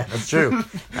men. Yeah, that's true.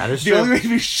 That is true. The only way to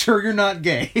be sure you're not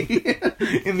gay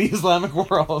in the Islamic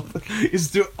world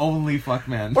is to only fuck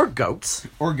men. Or goats.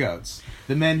 Or goats.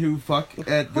 The men who fuck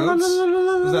at goats?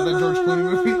 Was that George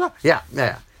Clooney movie? Yeah.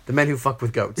 The men who fuck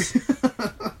with goats.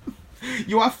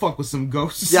 Yo, I fuck with some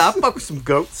ghosts. Yeah, I fuck with some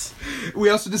goats. We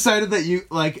also decided that you,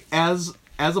 as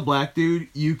a black dude,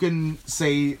 you can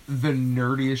say the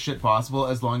nerdiest shit possible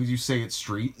as long as you say it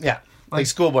street. Yeah. Like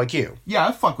Schoolboy Q. Yeah,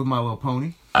 I fuck with My Little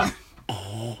Pony. I've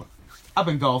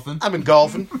been golfing. I'm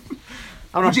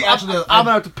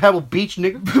out to Pebble Beach,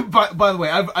 nigga. By the way,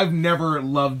 I've never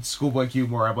loved Schoolboy Q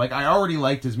more. I already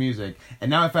liked his music,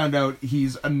 and now I found out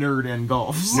he's a nerd and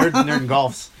golfs. Nerd and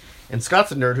golfs. And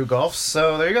Scott's a nerd who golfs,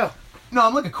 so there you go. No,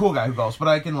 I'm like a cool guy who golfs, but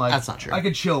I can That's not true. I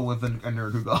could chill with a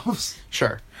nerd who golfs.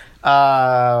 Sure.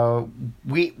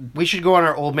 We should go on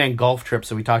our old man golf trip.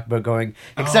 So we talked about going,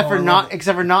 except for not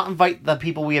invite the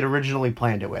people we had originally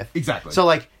planned it with. Exactly.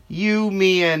 So you,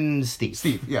 me, and Steve.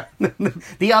 Steve, yeah.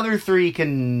 The other three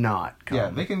cannot come.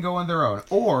 Yeah, they can go on their own,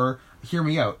 or hear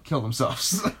me out, kill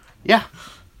themselves. Yeah.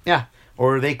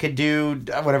 Or they could do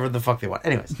whatever the fuck they want.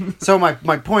 Anyways, so my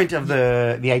point of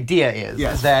the idea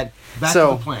is that that's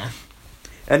the plan.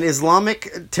 An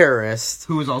Islamic terrorist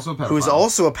who is also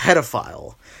a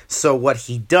pedophile. So what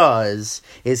he does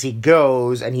is he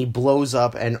goes and he blows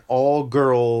up an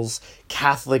all-girls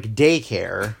Catholic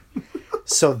daycare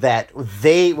so that those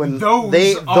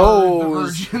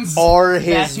are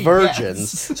his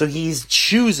virgins. So he's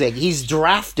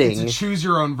drafting. It's a choose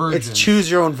your own virgin. It's choose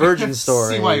your own virgin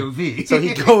story. CYOV. So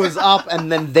he goes up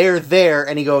and then they're there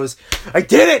and he goes, I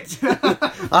did it!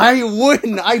 I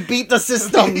win! I beat the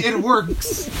system! It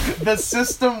works. The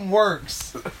system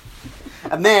works.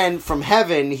 And then, from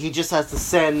heaven, he just has to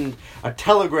send a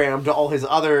telegram to all his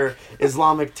other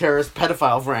Islamic terrorist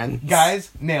pedophile friends.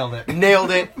 Guys, nailed it. Nailed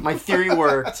it. My theory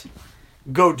worked.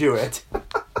 Go do it.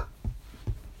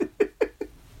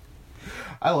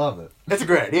 I love it. That's a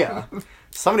great idea.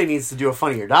 Somebody needs to do a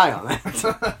Funny or Die on that.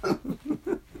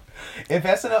 If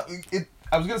SNL...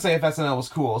 I was going to say if SNL was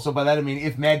cool, so by that I mean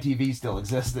if Mad TV still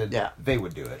existed, they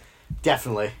would do it.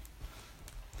 Definitely.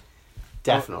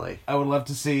 I would love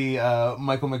to see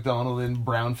Michael McDonald in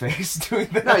brown face doing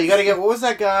that. No, you gotta get... What was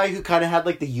that guy who kind of had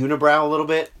the unibrow a little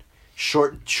bit?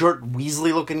 Short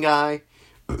Weasley looking guy.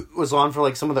 was on for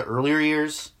like some of the earlier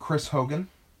years. Chris Hogan.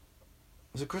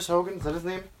 Was it Chris Hogan? Is that his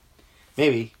name?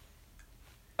 Maybe.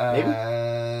 Maybe.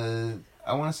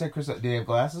 I want to say Chris. Did he have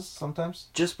glasses sometimes?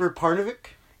 Jesper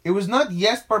Parnevik? It was not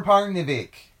Jesper Parnevik.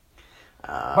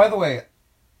 By the way,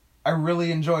 I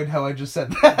really enjoyed how I just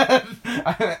said that.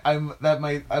 I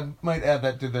might add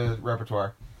that to the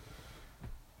repertoire.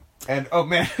 And oh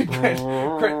man,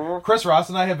 Chris Ross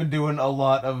and I have been doing a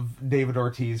lot of David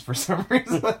Ortiz for some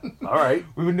reason. All right,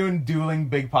 we've been doing dueling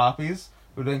Big Poppies.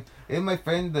 We're doing. Hey, my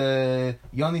friend,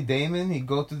 Yoni Damon. He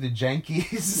go to the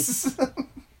Yankees.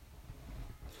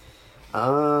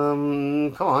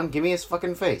 Come on, give me his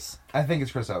fucking face. I think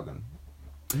it's Chris Hogan.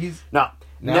 He's no?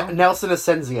 Nelson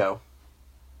Asensio.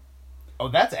 Oh,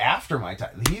 that's after my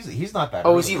time. He's not that.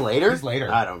 Oh, early. is he later? He's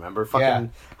later. I don't remember.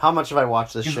 Fucking. How much have I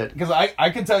watched this shit? Because I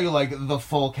can tell you like the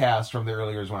full cast from the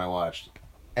early years when I watched,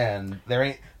 and there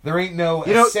ain't no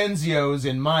Asensios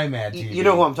in my Mad TV. You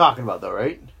know who I'm talking about, though,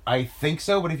 right? I think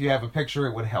so, but if you have a picture,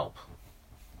 it would help.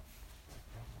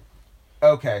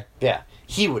 Okay. Yeah,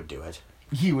 he would do it.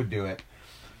 He would do it.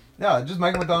 No, just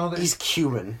Michael McDonald. He's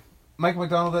Cuban. Michael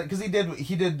McDonald, because he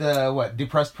did what,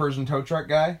 Depressed Persian Tow Truck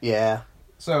Guy? Yeah.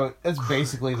 So it's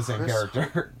basically the same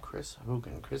character. Chris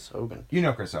Hogan. You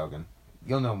know Chris Hogan.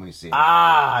 You'll know him when you see him.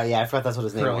 Ah, yeah, I forgot that's what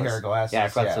his name was. Curly hair glasses. Yeah, I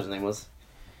forgot that's what his name was.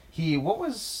 What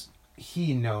was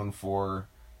he known for?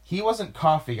 He wasn't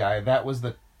Coffee Guy. That was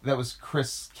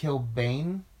Chris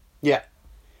Kilbane. Yeah.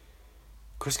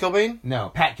 Chris Kilbane? No,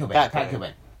 Pat Kilbane. Pat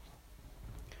Kilbane.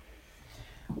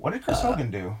 What did Chris Hogan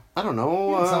do? I don't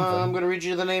know. I'm going to read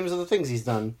you the names of the things he's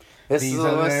done. These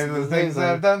are the things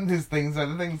I've done. These things are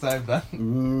the things I've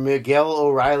done. Miguel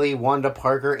O'Reilly, Wanda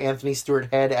Parker, Anthony Stewart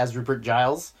Head as Rupert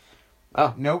Giles.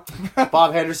 Oh. Nope.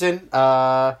 Bob Henderson.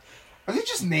 Are these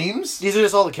just names? These are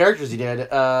just all the characters he did. The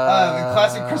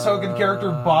classic Chris Hogan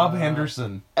character, Bob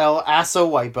Henderson. El Aso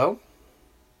Wipo.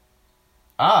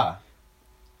 Ah.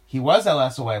 He was El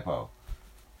Aso Wipo.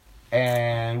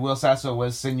 And Will Sasso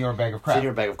was Senor Bag of Crap.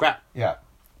 Senor Bag of Crap. Yeah.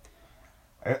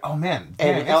 Oh, man.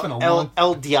 Damn, and it's been a long...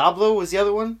 El Diablo was the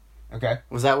other one? Okay.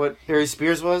 Was that what Harry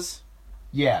Spears was?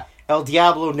 Yeah. El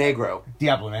Diablo Negro.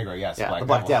 Diablo Negro, yes. Yeah, the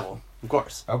Black Devil. Of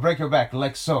course. I'll break your back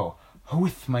like so,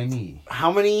 with my knee.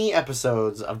 How many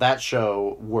episodes of that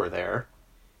show were there?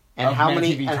 And how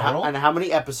many and how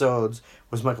many episodes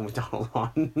was Michael McDonald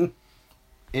on?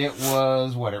 It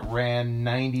was, it ran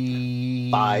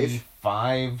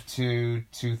 95 to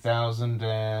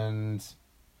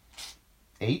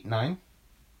 2008, 9,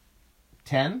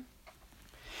 10?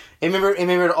 I remember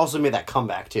it also made that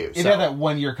comeback, too. It had that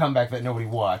one-year comeback that nobody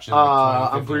watched.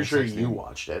 I'm pretty sure you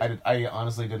watched it. I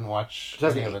honestly didn't watch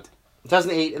any of it.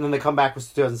 2008, and then the comeback was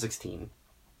 2016.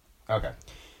 Okay.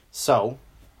 So,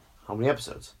 how many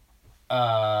episodes?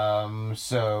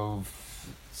 So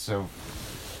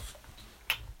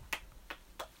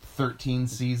 13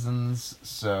 seasons,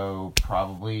 so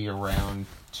probably around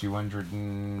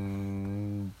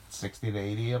 260 to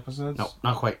 80 episodes? No,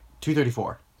 not quite.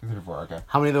 234. 234, okay.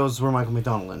 How many of those were Michael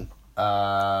McDonald in?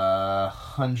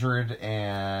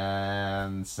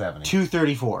 170.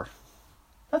 234.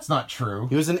 That's not true.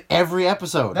 He was in every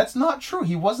episode. That's not true.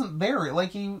 He wasn't there. Like,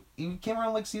 he came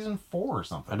around like season 4 or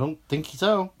something. I don't think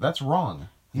so. That's wrong.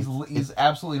 He's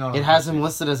absolutely not on It has him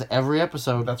listed as every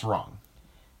episode. That's wrong.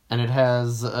 And it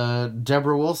has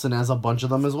Deborah Wilson as a bunch of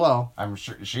them as well. I'm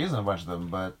sure she's in a bunch of them,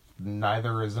 but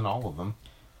neither is in all of them.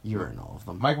 You're in all of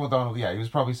them. Michael McDonald, yeah, he was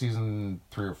probably season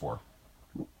 3 or 4.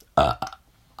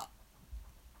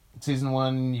 Season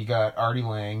 1, you got Artie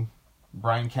Lang,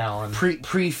 Brian Callen.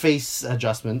 Pre-face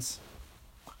adjustments.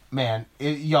 Man,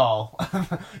 y'all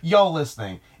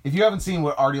listening, if you haven't seen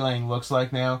what Artie Lang looks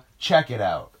like now, check it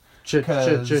out. Check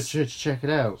it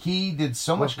out. He did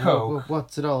so much coke.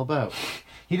 What's it all about?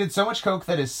 He did so much coke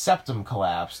that his septum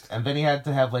collapsed, and then he had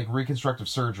to have, like, reconstructive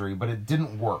surgery, but it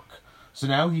didn't work. So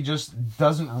now he just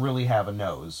doesn't really have a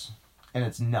nose, and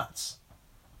it's nuts.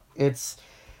 It's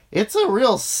a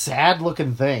real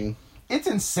sad-looking thing. It's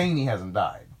insane he hasn't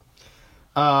died.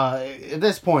 At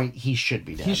this point, he should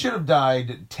be dead. He should have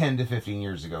died 10 to 15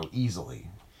 years ago, easily.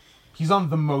 He's on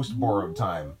the most borrowed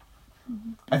time.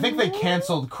 I think they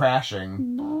canceled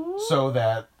Crashing so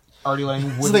that Artie Lang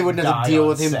wouldn't so they wouldn't have to deal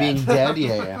with him set. being dead?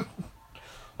 Yeah.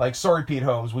 Like, sorry, Pete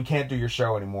Holmes, we can't do your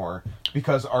show anymore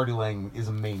because Artie Lang is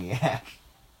a maniac.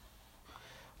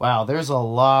 Wow, there's a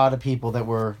lot of people that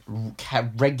were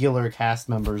regular cast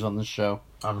members on this show.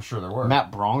 I'm sure there were.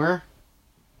 Matt Bronger?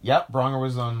 Yep, Bronger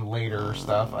was on later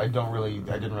stuff. I didn't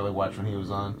really watch when he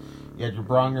was on. You had your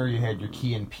Bronger, you had your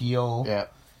Key and Peele. Yeah.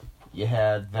 You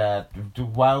had that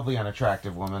wildly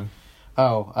unattractive woman.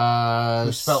 Oh,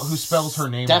 who spells her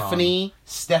name Stephanie. wrong.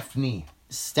 Stephanie.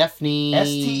 Stephanie.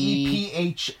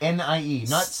 Stephnie,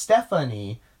 not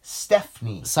Stephanie.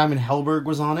 Stephanie. Simon Helberg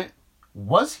was on it.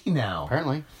 Was he now?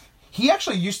 Apparently. He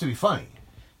actually used to be funny.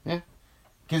 Yeah.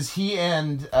 Because he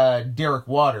and Derek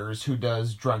Waters, who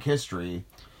does Drunk History,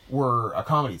 were a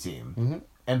comedy team. Mm-hmm.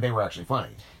 And they were actually funny.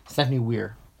 Stephanie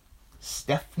Weir.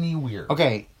 Stephanie Weir.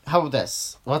 Okay, how about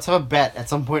this? Let's have a bet at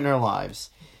some point in our lives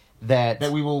that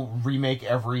we will remake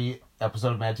every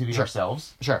episode of Mad TV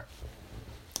ourselves. Sure.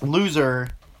 Loser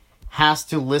has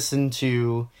to listen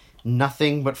to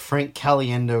nothing but Frank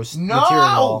Caliendo's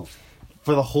material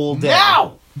for the whole day.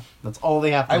 No! That's all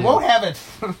they have to do. I won't have it.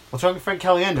 What's wrong with Frank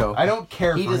Caliendo? I don't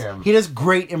care for him. He does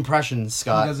great impressions,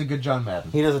 Scott. He does a good John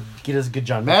Madden. He does a good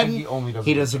John Madden. He only does.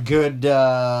 He does a good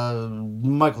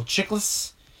Michael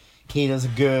Chiklis. He does a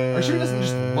good. Are you sure he doesn't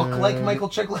just look like Michael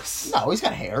Chiklis? No, he's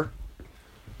got hair.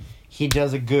 He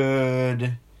does a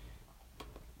good.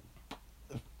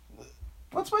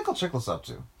 What's Michael Chiklis up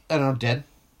to? I don't know, dead.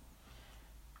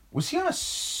 Was he on a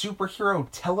superhero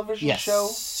television show?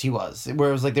 Yes, he was. Where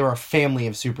it was like they were a family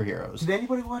of superheroes. Did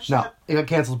anybody watch No, that? it got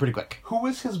canceled pretty quick. Who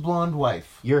was his blonde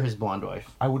wife? You're his blonde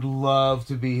wife. I would love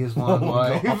to be his blonde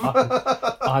wife.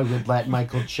 I would let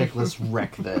Michael Chiklis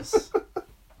wreck this.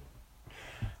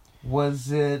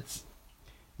 Was it...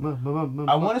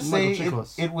 I want to say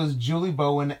it was Julie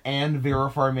Bowen and Vera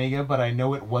Farmiga, but I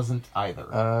know it wasn't either.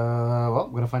 Well,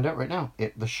 we're going to find out right now.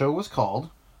 The show was called...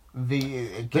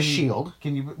 The Shield.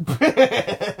 Can you...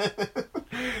 The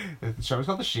show was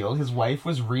called The Shield. His wife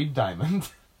was Reed Diamond.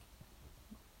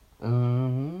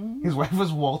 His wife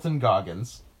was Walton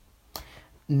Goggins.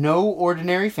 No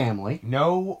Ordinary Family.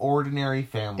 No Ordinary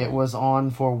Family. It was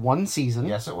on for one season.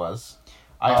 Yes, it was.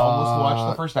 I almost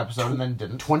watched the first episode and then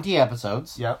didn't. 20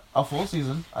 episodes. Yep, a full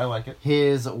season. I like it.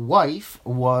 His wife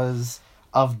was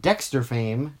of Dexter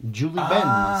fame, Julie Benz.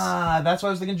 Ah, that's why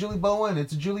I was thinking Julie Bowen.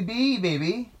 It's a Julie B,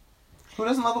 baby. Who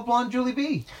doesn't love a blonde Julie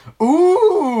B?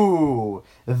 Ooh!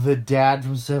 The dad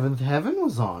from Seventh Heaven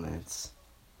was on it.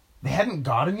 They hadn't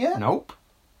got him yet? Nope.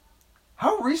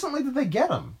 How recently did they get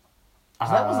him?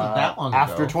 'Cause that wasn't that long ago.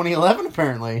 After 2011,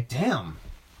 apparently. Damn.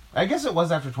 I guess it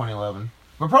was after 2011.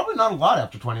 But probably not a lot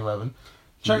after 2011.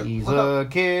 He's a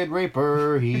kid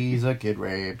raper. He's a kid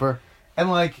raper.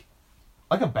 And like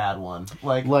a bad one.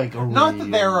 Like a not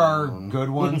that there are one.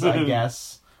 good ones, I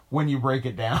guess, when you break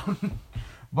it down.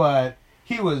 But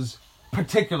he was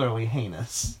particularly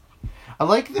heinous. I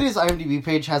like that his IMDb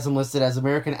page has him listed as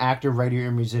American actor, writer,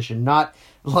 and musician, not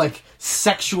like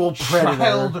sexual predator.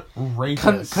 Child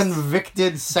rapist.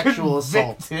 Convicted sexual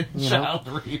assault. Convicted child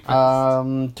rapist.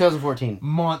 2014.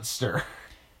 Monster.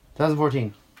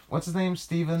 2014. What's his name?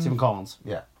 Stephen Collins.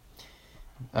 Yeah.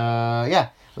 Yeah.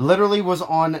 Literally was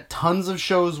on tons of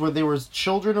shows where there was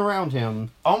children around him.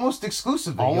 Almost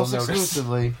exclusively. Almost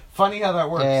exclusively. Funny how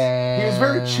that works. He was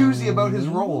very choosy about his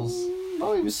roles.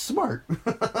 Oh, he was smart.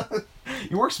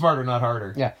 You work smarter, not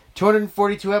harder. Yeah.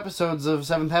 242 episodes of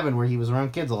Seventh Heaven where he was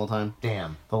around kids all the time.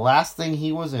 Damn. The last thing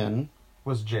he was in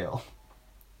was jail.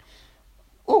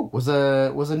 Oh, was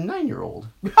a 9-year-old.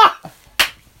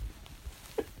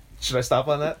 Should I stop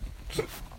on that?